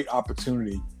a great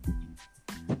opportunity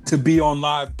to be on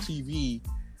live TV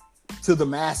to the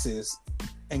masses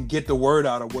and get the word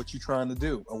out of what you're trying to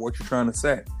do or what you're trying to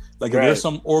say. Like if there's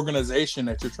some organization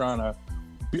that you're trying to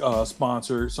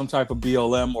sponsor, some type of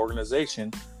BLM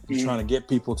organization, you're trying to get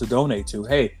people to donate to,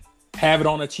 hey, have it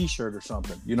on a t-shirt or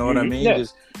something. You know what I mean? Yeah.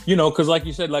 Just, because like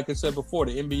I said before,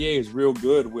 the NBA is real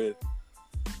good with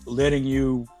letting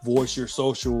you voice your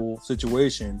social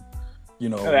situation,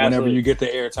 whenever you get the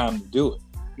airtime to do it.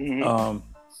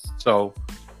 So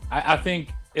I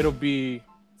think it'll be,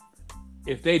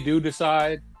 if they do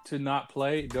decide to not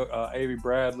play, Avery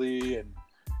Bradley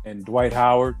and Dwight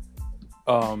Howard,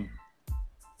 I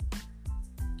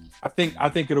think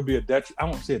it'll be I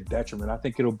won't say a detriment. I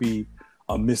think it'll be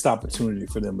a missed opportunity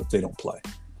for them if they don't play.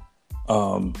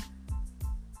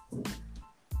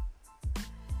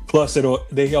 Plus,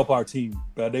 they help our team.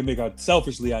 But they make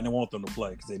selfishly, I don't want them to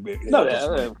play because they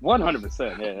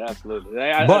 100%. Yeah, absolutely.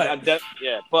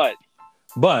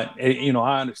 But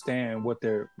I understand what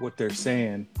they're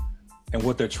saying and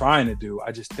what they're trying to do.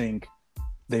 I just think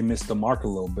they missed the mark a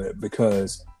little bit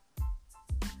because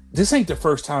this ain't the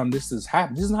first time this has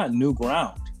happened. This is not new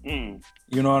ground. You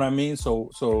know what I mean? So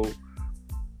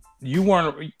you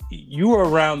were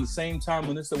around the same time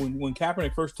when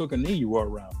Kaepernick first took a knee. You were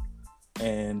around,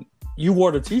 and you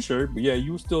wore the T-shirt, but yeah,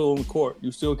 you were still on the court. You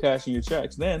were still cashing your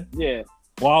checks then. Yeah.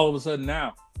 Well, all of a sudden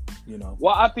now,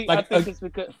 Well, I think it's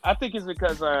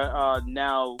because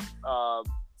now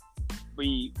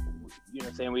we,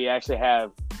 we actually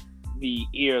have the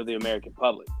ear of the American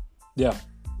public. Yeah.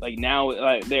 Like now,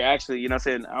 like they're actually,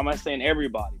 I'm not saying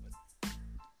everybody,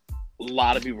 but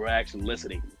lot of people are actually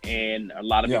listening, and a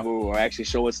lot of people are actually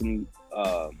showing some,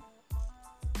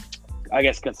 I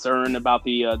guess, concern about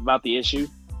the issue.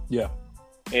 Yeah.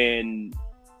 And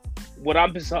what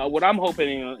I'm hoping,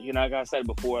 you know, like I said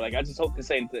before, like I just hope to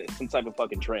say some type of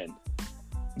fucking trend.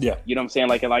 Yeah. You know what I'm saying?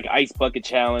 Like ice bucket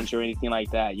challenge or anything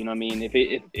like that. You know what I mean? If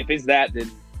it's that,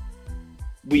 then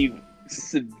we've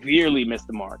severely missed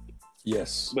the mark.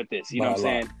 Yes. With this, you know what I'm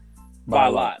saying? By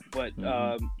a lot. But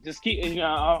just keep, you know,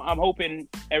 I'm hoping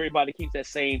everybody keeps that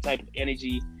same type of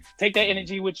energy. Take that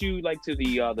energy with you, like to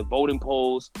the voting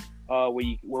polls, where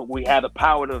we have the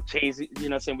power to change. You know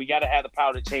what I'm saying? We got to have the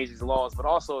power to change these laws, but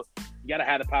also you got to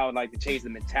have the power, like, to change the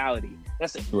mentality.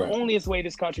 That's the onlyest way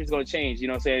this country is going to change. You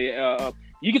know what I'm saying?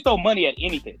 You can throw money at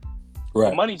anything.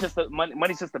 Right. Money's just a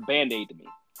Band-Aid to me.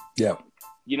 Yeah.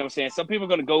 You know what I'm saying? Some people are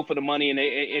going to go for the money,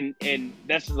 and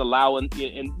that's just allowing,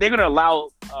 and they're going to allow.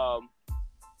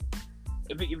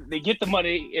 If they get the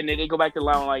money and then they go back to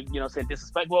allowing, like, you know, saying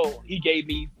disrespect. Well, he gave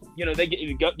me, you know, the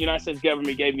United States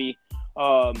government gave me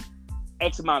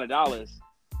X amount of dollars.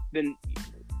 Then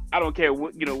I don't care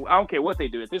what, you know, I don't care what they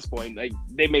do at this point. Like,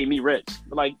 they made me rich.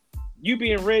 But, like, you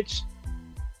being rich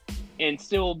and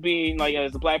still being, like,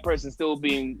 as a black person, still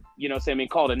being, you know, saying,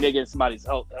 called a nigga in somebody's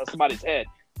head.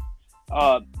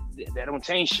 That don't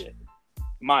change shit.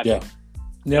 In my opinion.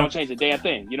 They don't change a damn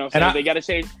thing. You know what I'm saying? They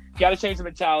gotta change the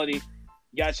mentality.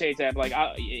 You gotta change that. Like,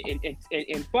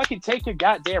 and fucking take your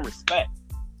goddamn respect.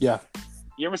 Yeah.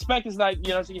 Your respect is like,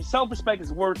 you know, your self-respect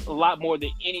is worth a lot more than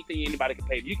anything anybody can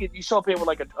pay. You show up here with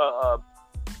like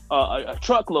a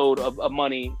truckload of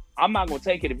money. I'm not gonna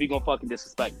take it if you're gonna fucking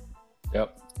disrespect me.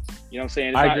 Yep. You know what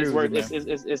I'm saying?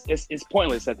 It's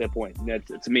pointless at that point.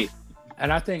 To me.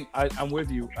 And I think I'm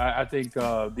with you. I think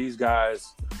these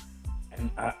guys, and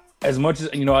as much as,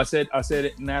 you know, I said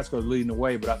it, NASCAR is leading the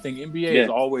way, but I think NBA has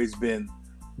always been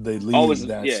the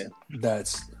league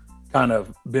that's kind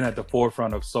of been at the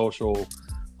forefront of social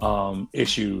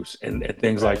issues and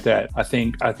things like that. I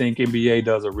think NBA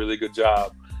does a really good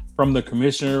job from the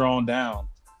commissioner on down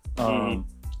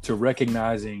to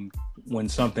recognizing when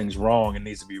something's wrong and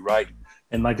needs to be right.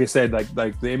 And like they said, like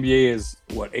the NBA is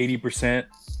what, 80%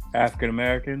 African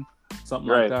American, something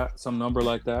like that, some number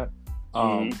like that.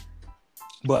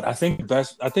 But I think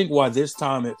why this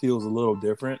time it feels a little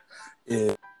different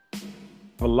is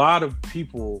a lot of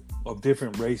people of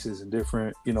different races and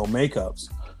different, you know, makeups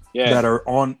that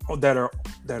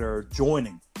are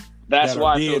joining. That's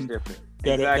why it feels different.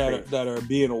 That are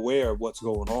being aware of what's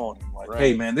going on and like,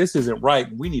 hey man, this isn't right.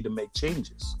 We need to make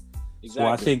changes.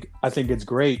 Exactly. So I think it's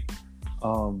great.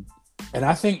 And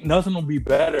I think nothing will be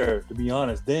better, to be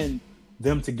honest, than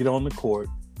them to get on the court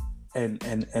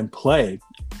and play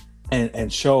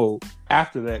and show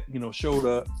after that, you know, show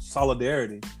the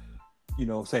solidarity, you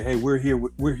know, say, hey, we're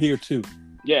here too.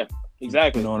 Yeah,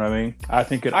 exactly. You know what I mean? I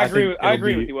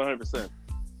agree with you 100%.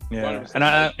 Yeah.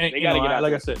 100%. And they gotta get out,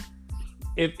 like I said,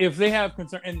 if they have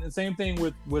concern, and the same thing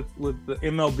with the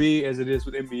MLB as it is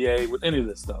with NBA, with any of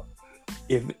this stuff.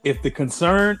 If the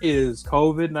concern is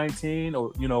COVID-19,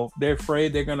 or, you know, they're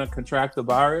afraid they're gonna contract the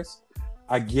virus,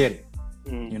 I get it.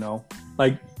 You know,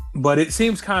 like, but it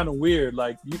seems kind of weird.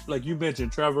 Like you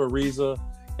mentioned Trevor Ariza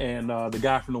and the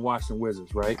guy from the Washington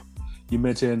Wizards, right? You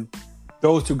mentioned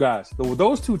those two guys.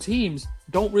 Those two teams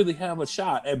don't really have a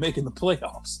shot at making the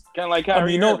playoffs. Kind of like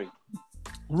Kyrie Irving.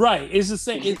 Right. It's the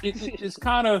same. It's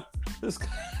kind of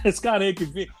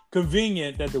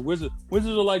inconvenient that the Wizards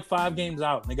are like 5 games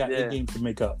out and they got 8 games to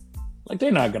make up. Like,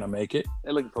 they're not gonna make it.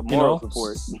 They're looking for moral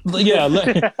support. Yeah.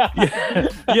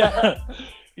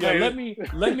 Yeah, let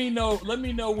me know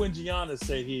when Giannis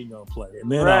say he ain't gonna play. And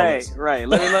then right.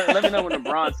 Let me know when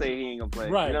LeBron say he ain't gonna play.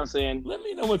 Right. You know what I'm saying? Let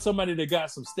me know when somebody that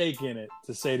got some stake in it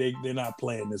to say they're not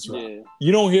playing this right. Yeah.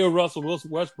 You don't hear Russell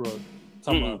Westbrook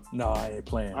talking about, no, I ain't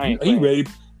playing. He ready.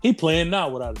 He playing now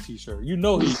without a t-shirt. You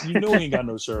know he ain't got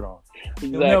no shirt on. Exactly.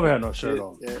 He'll never have no shirt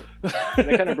on. Yeah.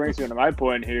 That kind of brings me to my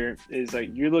point here. Is like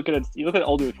you look at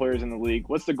older players in the league.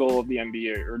 What's the goal of the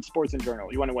NBA or sports in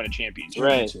general? You want to win a championship.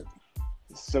 Right.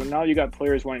 So now you got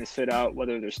players wanting to sit out,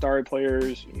 whether they're star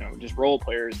players, you know, just role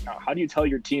players. Now, how do you tell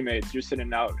your teammates you're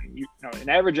sitting out? And you know, an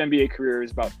average NBA career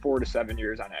is about 4 to 7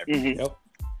 years on average. Yep.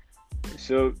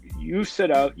 So you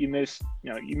sit out, you missed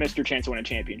your chance to win a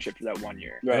championship for that 1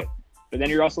 year. Right. But then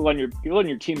you're also letting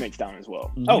your teammates down as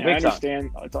well. Oh, I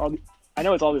understand. It's all. I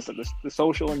know it's all this the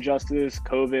social injustice,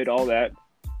 COVID, all that,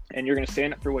 and you're going to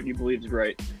stand up for what you believe is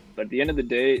right. But at the end of the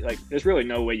day, like, there's really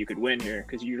no way you could win here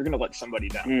because you're going to let somebody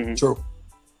down. Mm-hmm. True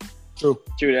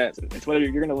that. It's whether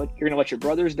you're going to let your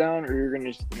brothers down or you're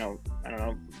going to, you know, I don't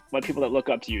know, let people that look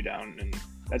up to you down. And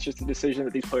That's just a decision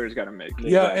that these players got to make.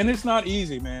 Yeah, and it's not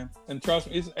easy, man. And trust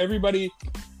me,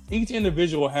 each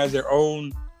individual has their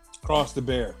own cross to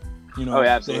bear. You know,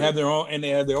 absolutely. They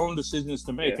have their own decisions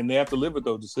to make, and they have to live with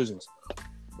those decisions.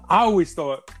 I always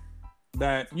thought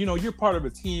that, you know, you're part of a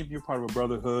team, you're part of a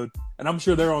brotherhood, and I'm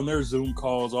sure they're on their Zoom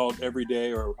calls every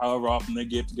day or however often they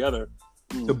get together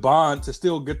to bond, to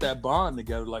still get that bond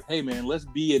together. Like, hey, man, let's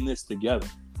be in this together.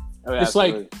 It's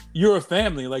like you're a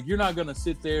family. Like, you're not gonna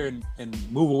sit there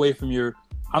and move away from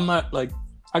I'm not like,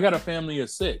 I got a family of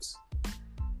 6.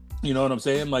 You know what I'm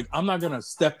saying? Like, I'm not gonna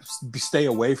stay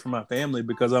away from my family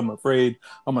because I'm afraid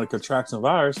I'm gonna contract some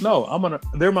virus. No,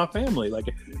 they're my family.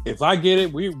 Like, if I get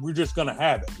it, we're just gonna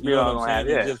have it. You know what I'm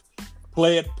saying? Just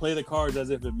play the cards as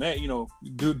if it may. You know,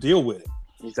 deal with it.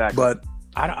 Exactly. But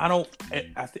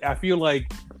I feel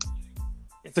like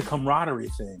it's a camaraderie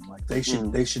thing. Like, they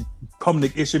should come.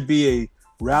 It should be a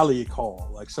rally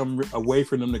call, like a way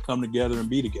for them to come together and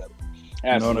be together.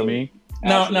 Absolutely. You know what I mean?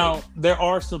 Now there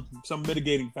are some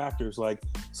mitigating factors. Like,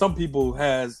 some people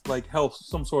has like health,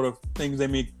 some sort of things they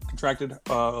may contracted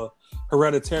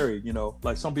hereditary. You know,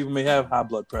 like some people may have high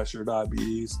blood pressure,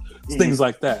 diabetes, things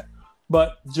like that.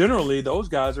 But generally, those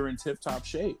guys are in tip-top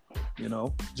shape. You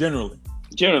know, generally,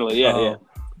 yeah.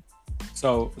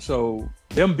 So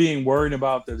them being worried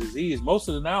about the disease, most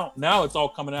of the now it's all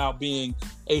coming out being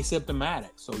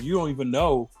asymptomatic. So you don't even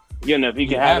know. You know if you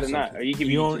can have it or not, or you can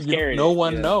be just carrying it. No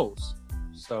one knows.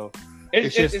 So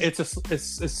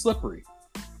it's slippery.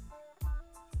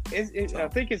 I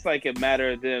think it's like a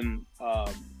matter of them.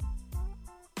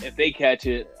 If they catch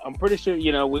it, I'm pretty sure.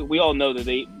 You know, we all know that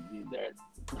they're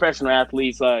professional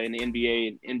athletes in the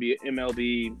NBA,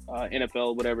 MLB,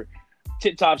 NFL, whatever,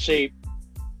 tip top shape.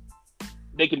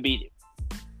 They can beat it,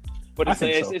 but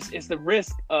it's the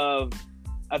risk of.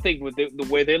 I think with the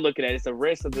way they're looking at it, it's the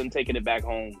risk of them taking it back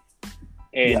home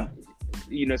and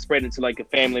you know, spreading it to like a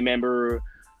family member,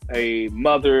 a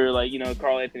mother. Like, you know,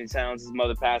 Karl Anthony Towns' his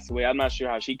mother passed away. I'm not sure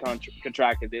how she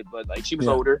contracted it, but like she was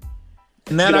older.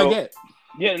 And that I get.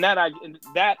 Yeah, and that I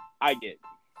get.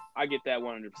 I get that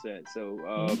 100%.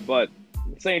 So, but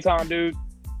at the same time, dude,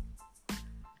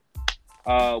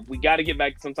 we got to get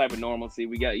back to some type of normalcy.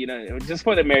 We got, you know, just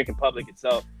for the American public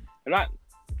itself. I'm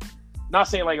not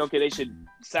saying like, okay, they should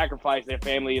sacrifice their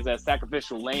families as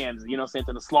sacrificial lambs, you know, sent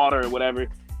to the slaughter or whatever.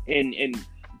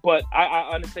 But I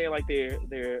understand like their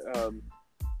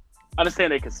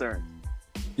understand their concerns.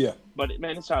 Yeah. But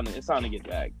man, it's time to get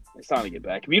back. It's time to get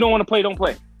back. If you don't want to play, don't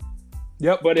play.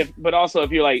 Yep. But also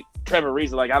if you're like Trevor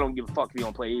Ariza, like I don't give a fuck if you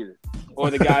don't play either. Or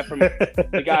the guy from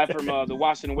the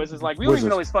Washington Wizards, like we don't even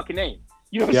know his fucking name.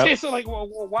 You know what I'm saying? So like, well,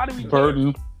 why do we care?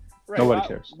 Burden. Right. Nobody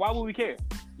cares. Why would we care?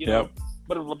 You know.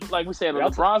 But like we said,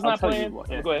 LeBron's not playing. Go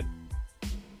ahead.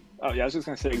 Oh yeah, I was just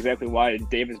gonna say exactly why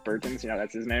Davis Bertans, you know,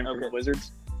 that's his name for the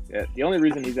Wizards. Yeah, the only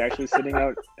reason he's actually sitting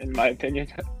out, in my opinion,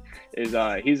 is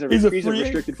he's a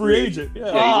restricted free agent.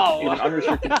 Yeah, he's an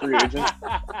unrestricted free agent.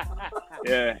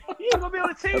 Yeah, he's gonna be on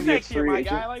the team next year, my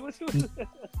guy. Like, what's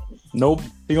Nope,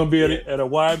 he's gonna be at a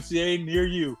YMCA near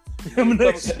you. Coming to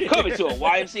a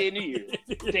YMCA near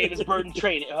you. Davis Burton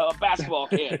training basketball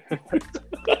camp.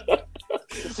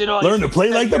 Learn to play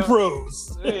like the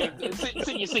pros.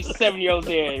 Sit your 6 or 7 year olds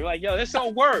there. You're like, yo, this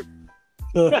don't work.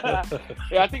 Yeah,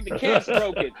 I think the camp's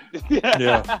broken.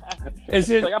 Yeah,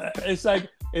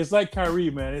 it's like Kyrie,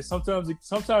 man. It's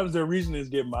sometimes their reasonings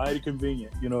get mighty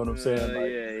convenient. You know what I'm saying?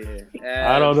 Like,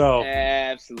 yeah. I don't know.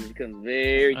 Absolutely, becomes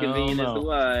very convenient as to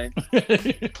why.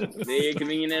 Very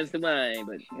convenient as to why,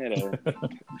 but you know.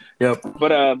 Yep.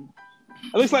 But it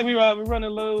looks like we're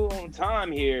running low on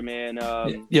time here, man.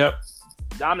 Yep.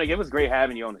 Dominic, it was great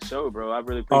having you on the show, bro. I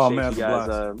really appreciate you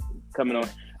guys coming on.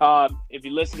 If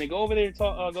you're listening, go over there and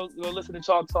talk. Go listen to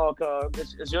Chalk Talk.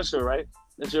 It's your show, right?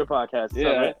 It's your podcast. Yeah,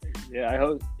 right? Yeah. I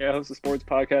host a sports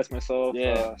podcast myself.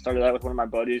 Yeah. Started that with one of my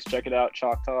buddies. Check it out,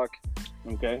 Chalk Talk.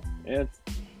 Okay. Yeah.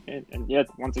 And yeah,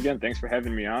 once again, thanks for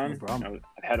having me on. No problem.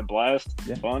 I've had a blast.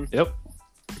 Yeah. Fun. Yep.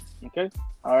 Okay.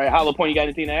 All right. Hollow Point, you got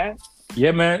anything to add?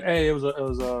 Yeah, man. Hey, it was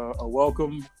a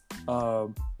welcome.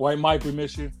 White Mike, we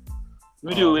miss you.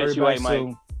 We do miss you, White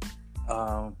Mike.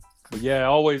 But yeah,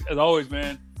 as always,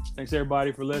 man. Thanks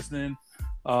everybody for listening.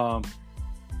 Shout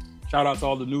out to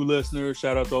all the new listeners.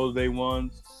 Shout out to all the day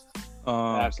ones.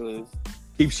 Absolutely.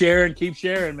 Keep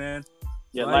sharing, man.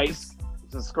 Yeah, like,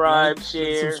 subscribe,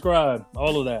 share. Subscribe.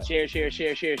 All of that. Share.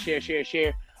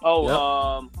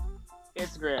 Oh, yep.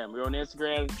 Instagram. We're on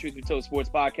Instagram, Truth Be Told Sports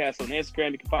Podcast on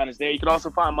Instagram. You can find us there. You can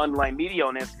also find Moneyline Media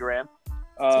on Instagram.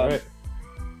 That's right.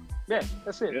 Yeah,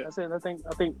 that's it. Yeah. That's it.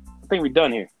 I think we're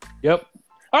done here. Yep.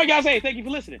 All right, guys. Hey, thank you for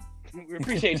listening. We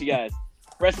appreciate you guys.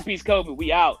 Rest in peace, COVID.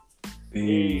 We out.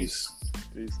 Peace.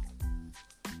 Peace.